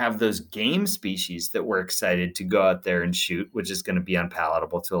you going to have those game species that we're excited to go out there and shoot, which is going to be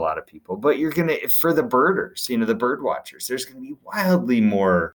unpalatable to a lot of people, but you're going to, for the birders, the bird watchers, there's going to be wildly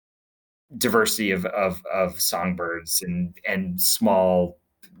more diversity of songbirds and small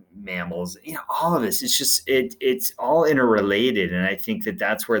mammals, all of this. It's just, it's all interrelated. And I think that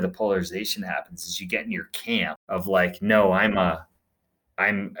that's where the polarization happens, is you get in your camp of like, no,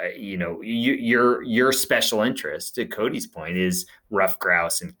 your special interest, to Cody's point, is ruffed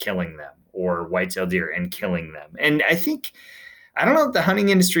grouse and killing them, or whitetail deer and killing them. And I don't know if the hunting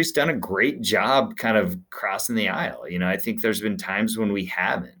industry's done a great job kind of crossing the aisle. I think there's been times when we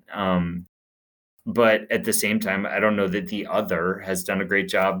haven't. But at the same time, I don't know that the other has done a great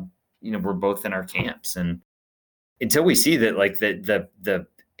job. We're both in our camps. And until we see that, like the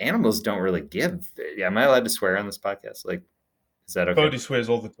animals don't really give. Am I allowed to swear on this podcast? Like, is that okay? Cody swears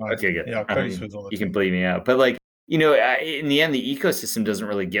all the time. Okay, good. Yeah, Cody swears all the time. You can bleep me out. But like, in the end, the ecosystem doesn't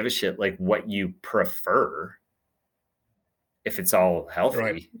really give a shit like what you prefer if it's all healthy,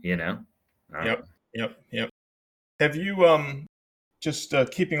 right. Yep. Have you just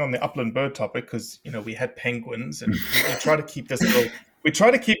keeping on the upland bird topic, because we had penguins, and we try to keep this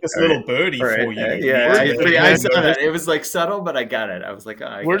little birdie for you. Yeah, I saw that. It was like subtle, but I got it. I was like,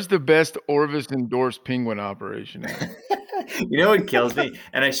 where's the best Orvis endorsed penguin operation at? What kills me,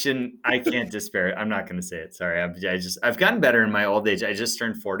 and I can't disparage. I'm not going to say it. Sorry. I've gotten better in my old age. I just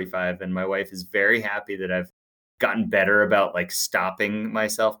turned 45, and my wife is very happy that I've gotten better about like stopping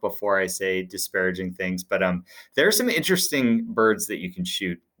myself before I say disparaging things. But there are some interesting birds that you can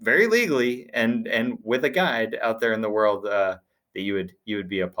shoot very legally and with a guide out there in the world that you would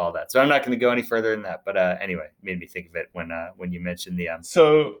be appalled at. So I'm not going to go any further than that. But anyway, it made me think of it when you mentioned the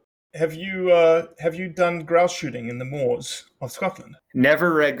So have you done grouse shooting in the moors of Scotland?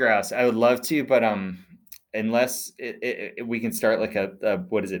 Never red grouse. I would love to, but unless we can start like a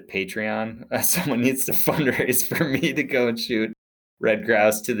what is it, Patreon? Someone needs to fundraise for me to go and shoot red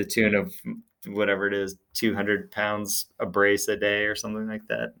grouse to the tune of whatever it is, 200 pounds a brace a day or something like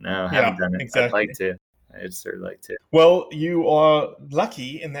that. No, I haven't done it. Exactly. I'd like to. I'd certainly like to. Well, you are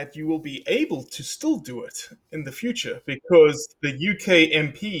lucky in that you will be able to still do it in the future, because the UK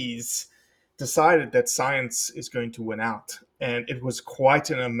MPs decided that science is going to win out. And it was quite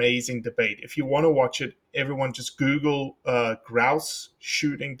an amazing debate. If you want to watch it, everyone just Google grouse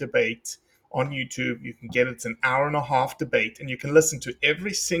shooting debate on YouTube. You can get it. It's an hour-and-a-half debate, and you can listen to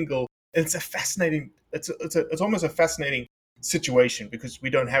every single. It's a fascinating. It's almost a fascinating situation, because we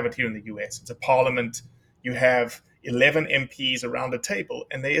don't have it here in the US. It's a parliament. You have 11 MPs around a table,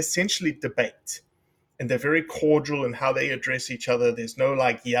 and they essentially debate. And they're very cordial in how they address each other. There's no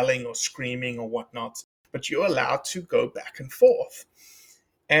like yelling or screaming or whatnot, but you're allowed to go back and forth.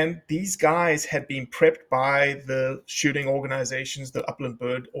 And these guys had been prepped by the shooting organizations, the upland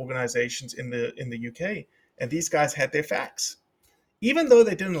bird organizations in the UK, and these guys had their facts. Even though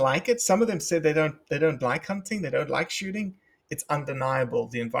they didn't like it, some of them said they don't like hunting, they don't like shooting. it's undeniable,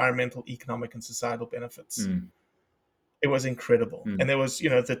 the environmental, economic, and societal benefits. Mm. It was incredible. And there was,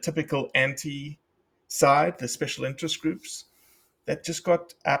 the typical anti side, the special interest groups that just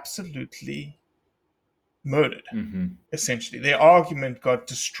got absolutely murdered, essentially. Their argument got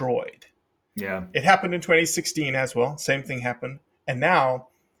destroyed. Yeah. It happened in 2016 as well. Same thing happened. And now,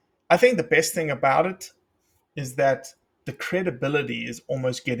 I think the best thing about it is that the credibility is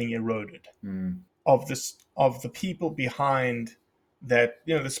almost getting eroded of the people behind that,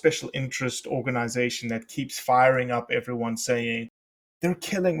 the special interest organization that keeps firing up everyone saying, they're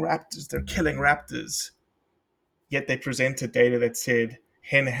killing raptors. Yet they presented data that said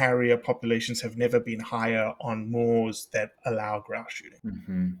hen harrier populations have never been higher on moors that allow grouse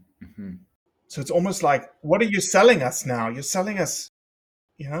shooting. So it's almost like, what are you selling us now? You're selling us,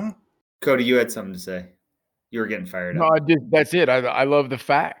 Cody, you had something to say. You were getting fired No, up. that's it. I love the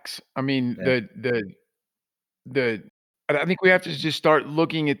facts. I mean, I think we have to just start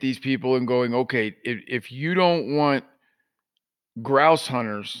looking at these people and going, okay, if you don't want grouse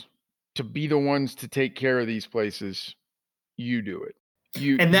hunters to be the ones to take care of these places, you do it.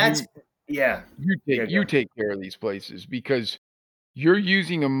 You take care of these places, because you're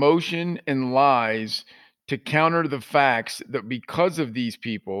using emotion and lies to counter the facts that because of these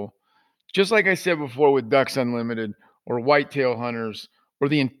people, just like I said before with Ducks Unlimited or whitetail hunters or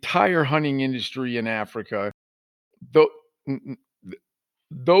the entire hunting industry in Africa,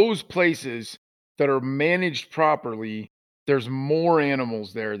 those places that are managed properly, there's more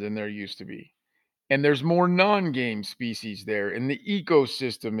animals there than there used to be. And there's more non-game species there, and the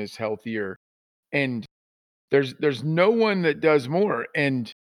ecosystem is healthier. And there's no one that does more.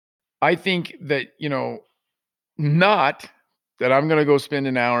 And I think that, not that I'm going to go spend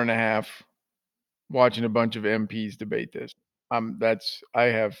an hour and a half watching a bunch of MPs debate this.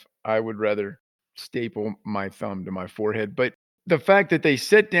 I would rather staple my thumb to my forehead. But the fact that they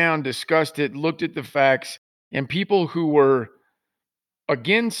sat down, discussed it, looked at the facts, and people who were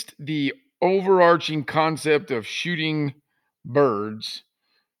against the overarching concept of shooting birds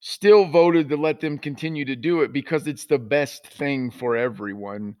still voted to let them continue to do it because it's the best thing for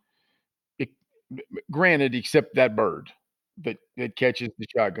everyone. Granted, except that bird that catches the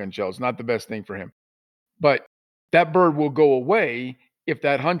shotgun shells, not the best thing for him. But that bird will go away if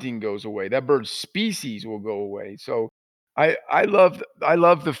that hunting goes away. That bird's species will go away. So I love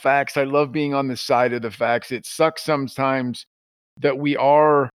the facts. I love being on the side of the facts. It sucks sometimes that we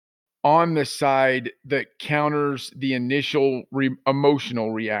are on the side that counters the initial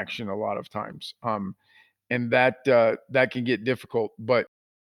emotional reaction a lot of times. And that can get difficult, but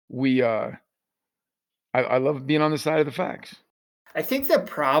I love being on the side of the facts. I think the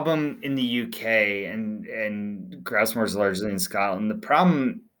problem in the UK and grouse moors largely in Scotland, the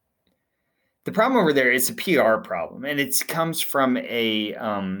problem over there, it's a PR problem, and it comes from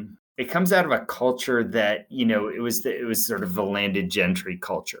it comes out of a culture that, it was sort of the landed gentry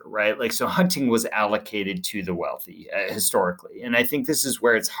culture, right? Like, so hunting was allocated to the wealthy historically. And I think this is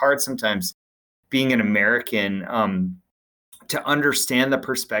where it's hard sometimes being an American, to understand the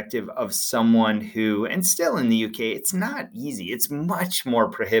perspective of someone who, and still in the UK, it's not easy. It's much more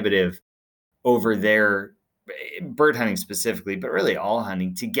prohibitive over there, bird hunting specifically, but really all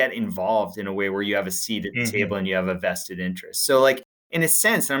hunting, to get involved in a way where you have a seat at the table and you have a vested interest. So, like, in a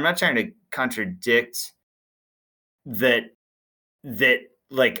sense, and I'm not trying to contradict that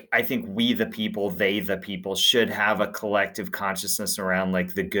like, I think we the people, they the people, should have a collective consciousness around,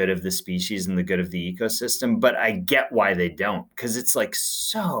 like, the good of the species and the good of the ecosystem. But I get why they don't, because it's, like,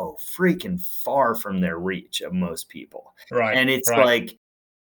 so freaking far from their reach of most people. Right. And it's like,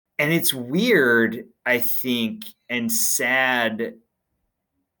 and it's weird, I think, and sad.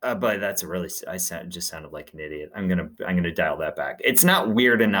 But that's just sounded like an idiot. I'm gonna dial that back. It's not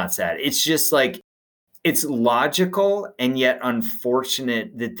weird and not sad. It's just like, it's logical and yet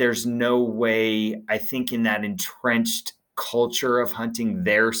unfortunate that there's no way, I think, in that entrenched culture of hunting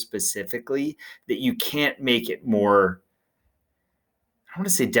there specifically, that you can't make it more, I don't want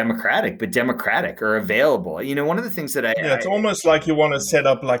to say democratic, but democratic or available. One of the things that it's almost like you want to set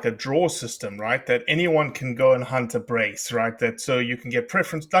up like a draw system, right? That anyone can go and hunt a brace, right? That so you can get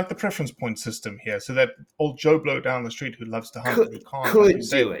preference, like the preference point system here, so that old Joe Blow down the street who loves to hunt could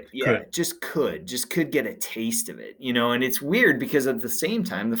do it. Yeah, could could get a taste of it, And it's weird because at the same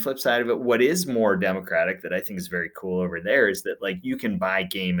time, the flip side of it, what is more democratic that I think is very cool over there is that, like, you can buy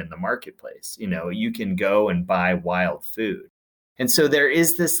game in the marketplace. You can go and buy wild food. And so there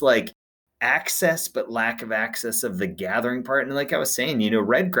is this, like, access, but lack of access of the gathering part. And like I was saying,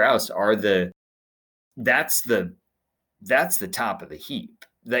 red grouse are that's the top of the heap.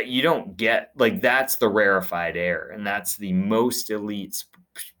 that you don't get. Like, that's the rarefied air, and that's the most elite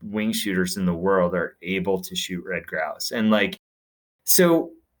wing shooters in the world are able to shoot red grouse. And like,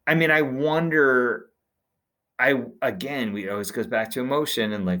 so, I mean, I wonder, again, we always goes back to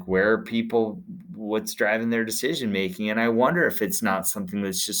emotion and like where people, what's driving their decision making. And I wonder if it's not something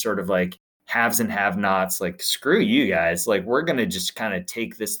that's just sort of like haves and have nots, like, screw you guys, like, we're going to just kind of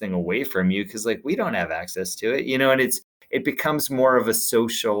take this thing away from you because like we don't have access to it, and it becomes more of a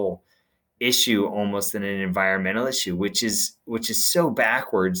social issue almost than an environmental issue, which is so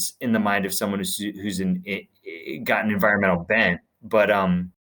backwards in the mind of someone who's got an environmental bent. But I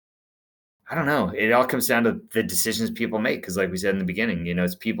don't know. It all comes down to the decisions people make. Because like we said in the beginning,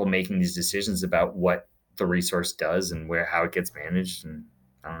 it's people making these decisions about what the resource does and how it gets managed. And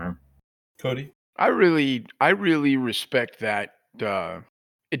I don't know. Cody? I really respect that.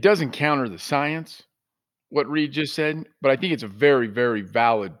 It doesn't counter the science, what Reed just said, but I think it's a very, very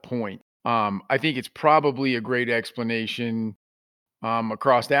valid point. I think it's probably a great explanation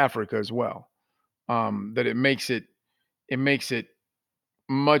across Africa as well. That it makes it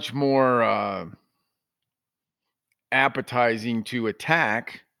much more appetizing to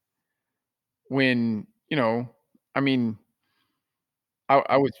attack when, I mean,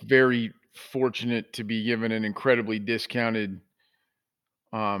 I was very fortunate to be given an incredibly discounted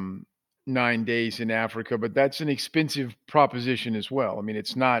 9 days in Africa, but that's an expensive proposition as well. I mean,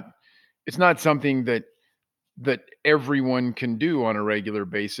 it's not something that everyone can do on a regular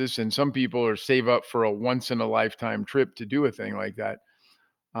basis, and some people are save up for a once in a lifetime trip to do a thing like that.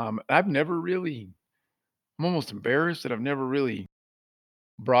 I've never really I'm almost embarrassed that I've never really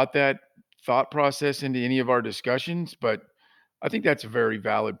brought that thought process into any of our discussions, but I think that's a very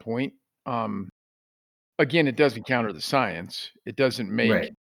valid point. Um, Again, it doesn't counter the science. It doesn't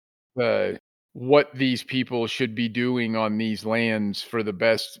make Right. what these people should be doing on these lands for the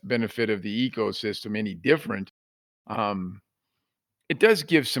best benefit of the ecosystem any different. Um, it does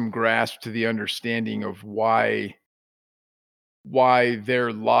give some grasp to the understanding of why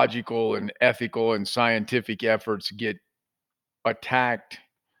their logical and ethical and scientific efforts get attacked,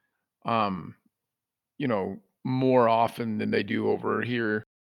 um, more often than they do over here,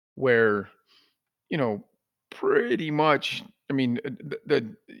 where, you know, pretty much, I mean,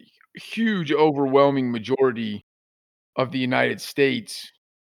 the huge overwhelming majority of the United States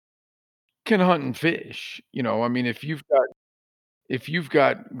can hunt and fish. I mean, if you've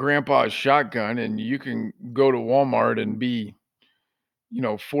got grandpa's shotgun and you can go to Walmart and be,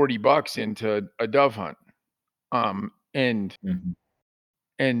 $40 into a dove hunt. And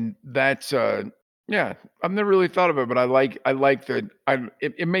Mhm. that's yeah, I've never really thought of it, but I like that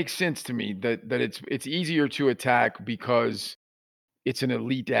it makes sense to me that it's easier to attack because it's an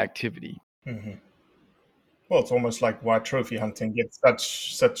elite activity. Hmm. Well, it's almost like why trophy hunting gets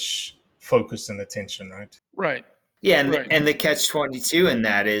such focus and attention, right? Right. Yeah, and Right. the catch 22 in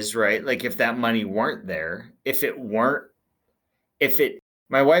that is, right, like, if that money weren't there, if it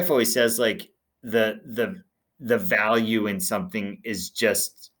my wife always says, like, the value in something is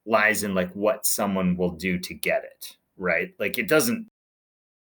just lies in like what someone will do to get it, right? Like, it doesn't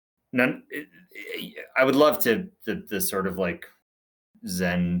none I would love to the sort of like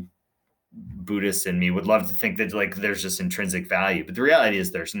Zen Buddhist in me would love to think that like there's just intrinsic value, but the reality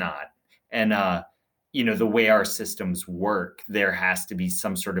is there's not. And the way our systems work, there has to be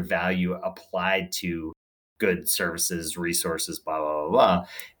some sort of value applied to goods, services, resources, blah, blah, blah, blah.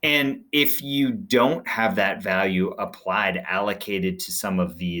 And if you don't have that value applied, allocated to some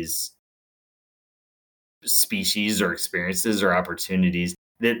of these species or experiences or opportunities,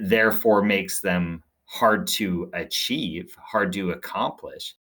 that therefore makes them hard to achieve, hard to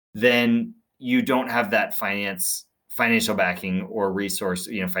accomplish, then you don't have that financial backing or resource,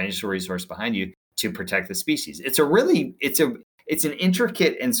 financial resource behind you to protect the species. It's an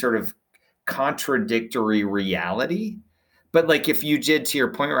intricate and sort of contradictory reality. But like, if you did, to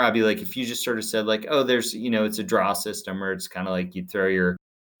your point, Robbie, like if you just sort of said like, oh, there's, it's a draw system, or it's kind of like you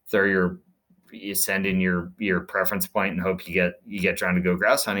you send in your preference point and hope you get drawn to go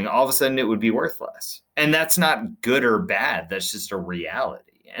grouse hunting, all of a sudden it would be worth less. And that's not good or bad. That's just a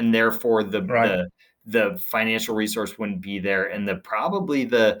reality. And therefore the financial resource wouldn't be there, and probably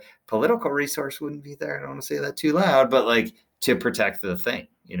the political resource wouldn't be there. I don't want to say that too loud, but like, to protect the thing,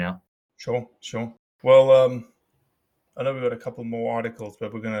 Sure. Well, I know we've got a couple more articles,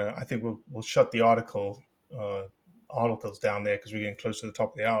 but I think we'll shut the articles down there because we're getting close to the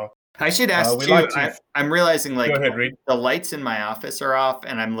top of the hour. I should ask we too. like to- I'm realizing like Go ahead, Reed. the lights in my office are off,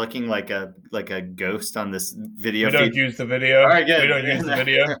 and I'm looking like a ghost on this video. We don't use the video. All right, good. We don't use the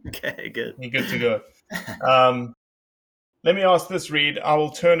video. Okay, good. You're good to go. Let me ask this, Reed. I will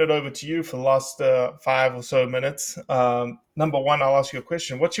turn it over to you for the last 5 or so minutes. Number one, I'll ask you a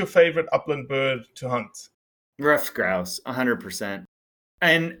question. What's your favorite upland bird to hunt? Ruffed grouse, 100%.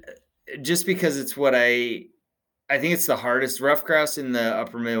 And just because it's what I think it's the hardest. Ruffed grouse in the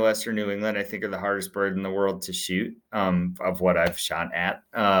upper Midwestern New England, I think, are the hardest bird in the world to shoot, of what I've shot at.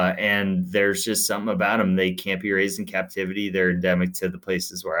 And there's just something about them. They can't be raised in captivity. They're endemic to the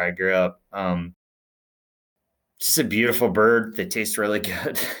places where I grew up. Just a beautiful bird. They taste really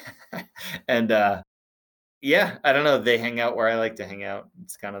good. And yeah, I don't know. They hang out where I like to hang out.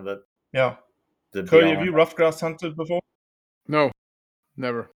 It's kind of the Cody, have you rough grouse hunted before? No,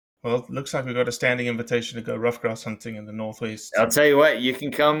 never. Well, it looks like we got a standing invitation to go rough grouse hunting in the Northwest. I'll tell you what, you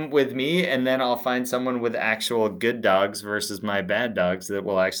can come with me, and then I'll find someone with actual good dogs versus my bad dogs that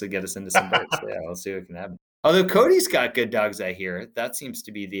will actually get us into some birds. Yeah, I'll see what can happen. Although Cody's got good dogs, I hear. That seems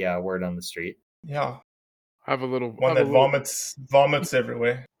to be the word on the street. Yeah. I have a little one that vomits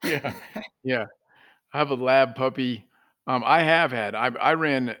everywhere. Yeah. Yeah. I have a lab puppy. I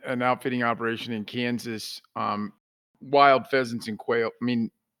ran an outfitting operation in Kansas, wild pheasants and quail. I mean,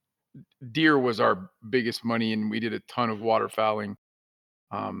 deer was our biggest money, and we did a ton of waterfowling.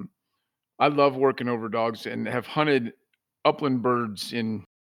 I love working over dogs and have hunted upland birds in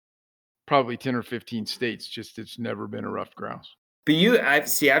probably 10 or 15 states. Just it's never been a ruffed grouse. But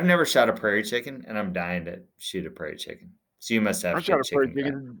I've never shot a prairie chicken, and I'm dying to shoot a prairie chicken. So you must have I've shot a prairie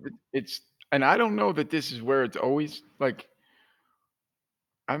chicken. And I don't know that this is where it's always like.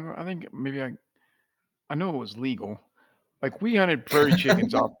 I think maybe I know it was legal. Like we hunted prairie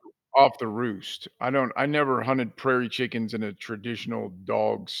chickens off the roost. I never hunted prairie chickens in a traditional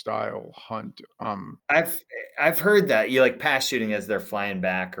dog style hunt. I've heard that you like pass shooting as they're flying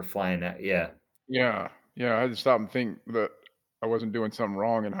back or flying out. Yeah. Yeah. I had to stop and think that I wasn't doing something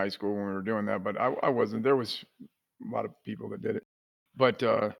wrong in high school when we were doing that, but I wasn't. There was a lot of people that did it. But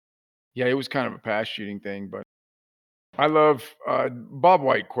yeah, it was kind of a pass shooting thing. But I love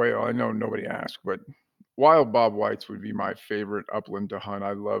bobwhite quail. I know nobody asked, but wild bobwhites would be my favorite upland to hunt.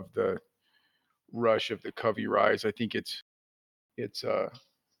 I love the rush of the covey rise. I think it's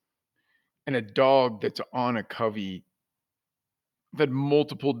and a dog that's on a covey. I've had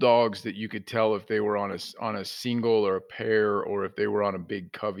multiple dogs that you could tell if they were on a single or a pair, or if they were on a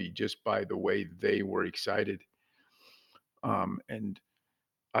big covey, just by the way they were excited. And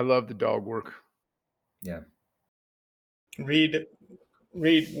I love the dog work. Yeah. Reed,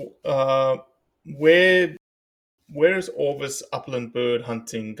 where's Orvis upland bird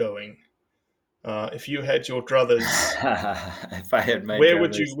hunting going? If you had your druthers, if I had my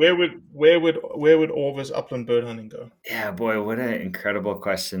druthers, where would Orvis upland bird hunting go? Yeah, boy, what an incredible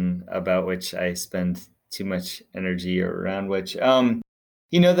question about which I spend too much energy around. Which,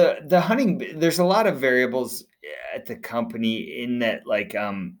 the hunting. There's a lot of variables at the company in that, like,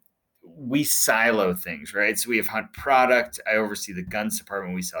 we silo things, right? So we have hunt product. I oversee the guns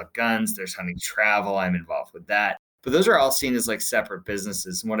department. We sell guns. There's hunting travel. I'm involved with that. But those are all seen as like separate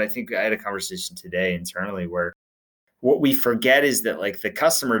businesses. And what I think I had a conversation today internally where what we forget is that like the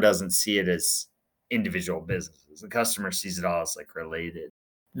customer doesn't see it as individual businesses. The customer sees it all as like related.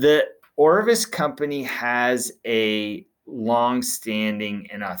 The Orvis company has a long-standing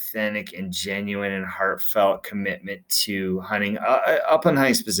and authentic and genuine and heartfelt commitment to hunting, upland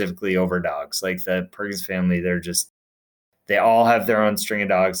hunting specifically over dogs. Like the Perkins family, they all have their own string of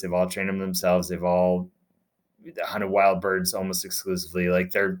dogs. They've all trained them themselves. They've all hunted wild birds almost exclusively.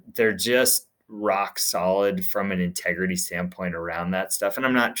 Like they're just rock solid from an integrity standpoint around that stuff. And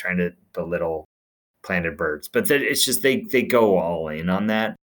I'm not trying to belittle planted birds, but it's just they go all in on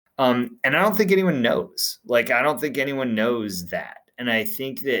that. And I don't think anyone knows. Like I don't think anyone knows that. And I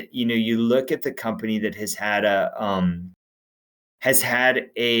think that you look at the company that has had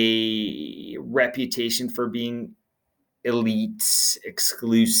a reputation for being elite,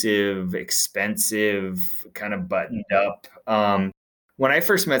 exclusive, expensive, kind of buttoned up. When I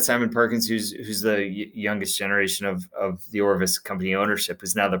first met Simon Perkins, who's the youngest generation of the Orvis company ownership,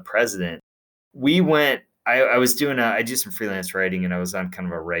 is now the president. We went. I do some freelance writing, and I was on kind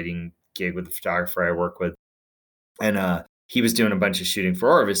of a writing gig with the photographer I work with, and he was doing a bunch of shooting for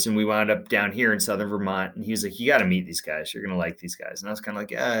Orvis, and we wound up down here in Southern Vermont. And he was like, "You got to meet these guys. You're gonna like these guys." And I was kind of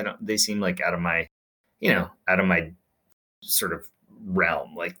like, "Yeah, they seem like out of my sort of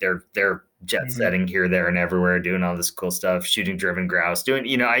realm. Like they're jet setting here, there, and everywhere, doing all this cool stuff, shooting driven grouse,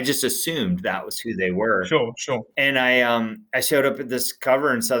 I just assumed that was who they were." Sure. And I showed up at this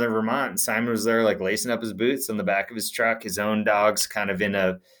cover in Southern Vermont, and Simon was there like lacing up his boots on the back of his truck, his own dog's kind of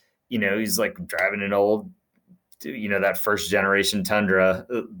in he's like driving an old that first generation Tundra,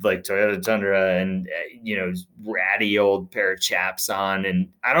 like Toyota Tundra, and ratty old pair of chaps on. And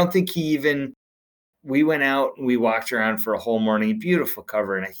I don't think we went out and we walked around for a whole morning, beautiful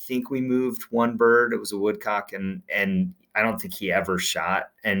cover. And I think we moved one bird. It was a woodcock, and I don't think he ever shot.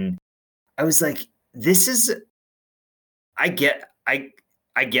 And I was like, I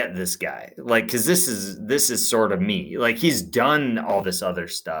get this guy, like, cause this is sort of me. Like, he's done all this other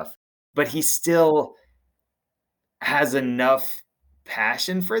stuff, but he still has enough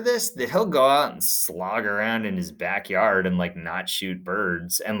passion for this that he'll go out and slog around in his backyard and like not shoot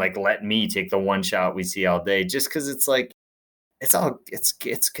birds and like let me take the one shot we see all day, just because it's like it's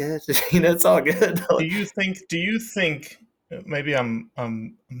good. It's all good. Do you think maybe I'm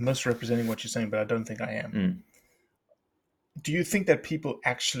misrepresenting what you're saying, but I don't think I am. Do you think that people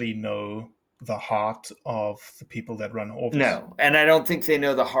actually know the heart of the people that run Orvis? No, and I don't think they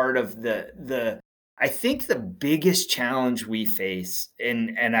know the heart of the I think the biggest challenge we face,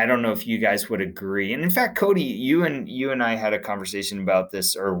 and I don't know if you guys would agree, and in fact, Cody, you and I had a conversation about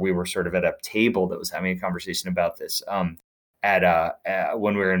this, or we were sort of at a table that was having a conversation about this at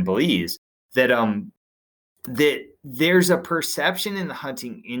when we were in Belize, that there's a perception in the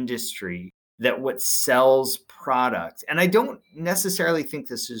hunting industry that what sells product, and I don't necessarily think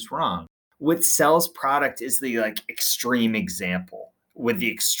this is wrong, what sells product is the like extreme example with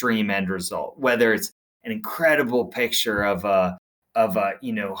the extreme end result, whether it's an incredible picture of a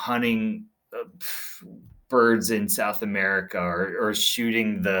hunting birds in South America, or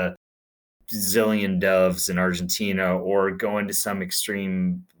shooting the zillion doves in Argentina, or going to some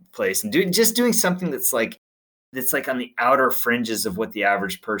extreme place and doing something that's like on the outer fringes of what the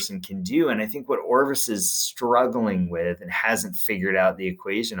average person can do. And I think what Orvis is struggling with and hasn't figured out the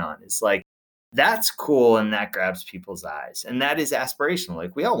equation on is like, that's cool and that grabs people's eyes, and that is aspirational.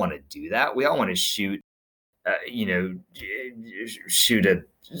 Like, we all want to do that. We all want to shoot a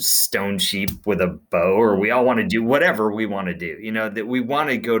stone sheep with a bow, or we all want to do whatever we want to do, that we want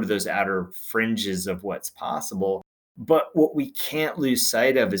to go to those outer fringes of what's possible. But what we can't lose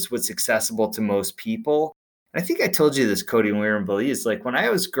sight of is what's accessible to most people. And I think I told you this, Cody, when we were in Belize. Like, when I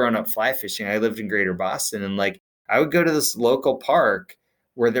was growing up fly fishing, I lived in Greater Boston, and like I would go to this local park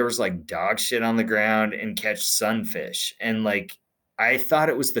where there was like dog shit on the ground and catch sunfish. And like, I thought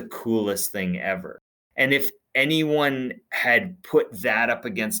it was the coolest thing ever. And if anyone had put that up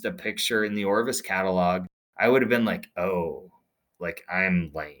against a picture in the Orvis catalog, I would have been like, oh, like,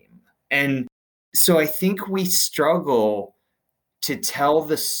 I'm lame. And so I think we struggle to tell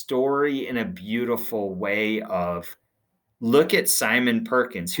the story in a beautiful way of, look at Simon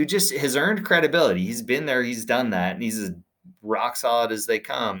Perkins, who just has earned credibility. He's been there, he's done that, and he's as rock solid as they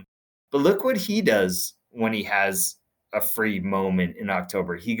come. But look what he does when he has a free moment in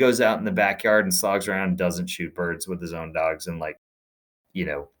October. He goes out in the backyard and slogs around and doesn't shoot birds with his own dogs and like,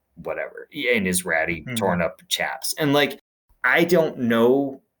 whatever, in his ratty, torn up chaps. And like, I don't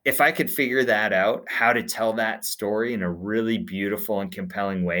know if I could figure that out, how to tell that story in a really beautiful and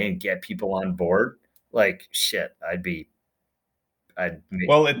compelling way and get people on board. Like, shit,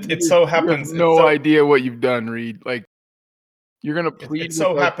 well, it so happens. You have no idea what you've done, Reed. Like, you're gonna plead it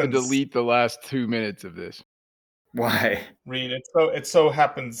so with us happens, to delete the last 2 minutes of this. Why? Reed, it so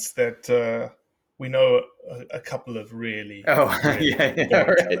happens that we know a couple of really. Really yeah,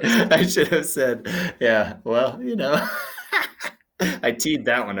 right. I should have said, yeah. Well, I teed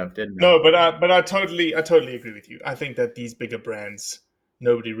that one up, didn't I? No, but I totally agree with you. I think that these bigger brands,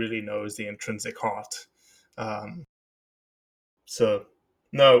 nobody really knows the intrinsic heart. So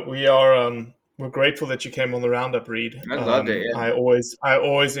no, we're grateful that you came on the Roundup, Reed. I loved it. Yeah. I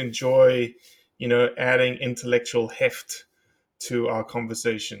always enjoy, adding intellectual heft to our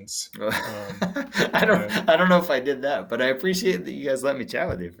conversations. I don't know if I did that, but I appreciate that you guys let me chat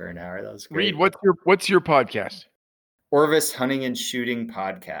with you for an hour. That was great. Reed, what's your podcast? Orvis Hunting and Shooting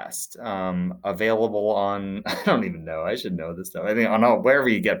Podcast, available on, I don't even know. I should know this stuff. I think on wherever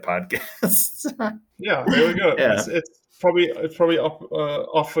you get podcasts. Yeah, there we go. Yeah. It's probably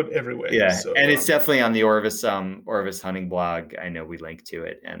offered everywhere. Yeah, so, and it's definitely on the Orvis Hunting blog. I know we link to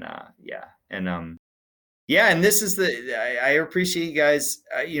it, and and this is I appreciate you guys.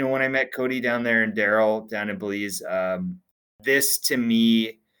 When I met Cody down there and Daryl down in Belize, this to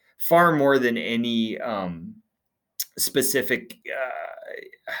me, far more than any specific,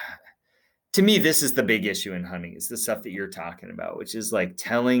 to me, this is the big issue in hunting, is the stuff that you're talking about, which is like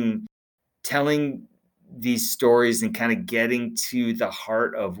telling these stories and kind of getting to the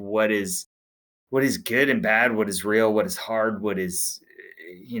heart of what is good and bad, what is real, what is hard, what is,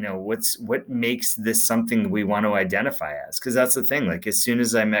 what makes this something we want to identify as. Cause that's the thing. Like, as soon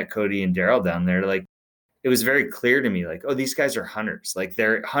as I met Cody and Daryl down there, like, it was very clear to me, like, oh, these guys are hunters. Like,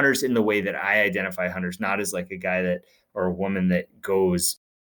 they're hunters in the way that I identify hunters, not as like a guy that, or a woman that goes,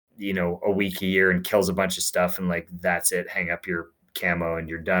 you know, a week a year and kills a bunch of stuff and like, that's it, hang up your camo and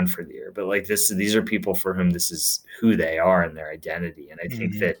you're done for the year. But like these are people for whom this is who they are and their identity. And I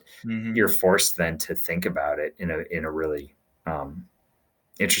think that you're forced then to think about it in a really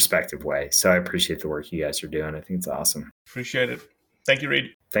introspective way. So I appreciate the work you guys are doing. I think it's awesome. Appreciate it. Thank you,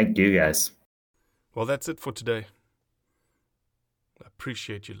 Reed. Thank you, guys. Well, that's it for today. I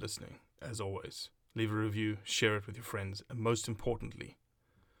appreciate you listening, as always. Leave a review, share it with your friends, and most importantly,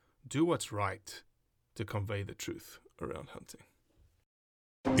 do what's right to convey the truth around hunting.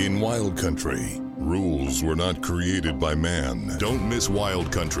 In Wild Country, rules were not created by man. Don't miss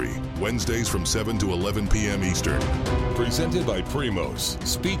Wild Country, Wednesdays from 7 to 11 p.m. Eastern. Presented by Primos.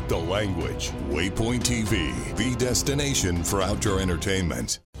 Speak the language. Waypoint TV, the destination for outdoor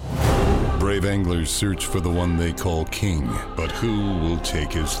entertainment. Brave anglers search for the one they call king, but who will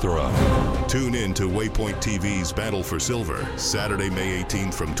take his throne? Tune in to Waypoint TV's Battle for Silver, Saturday, May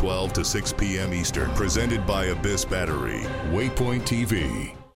 18th from 12 to 6 p.m. Eastern. Presented by Abyss Battery. Waypoint TV.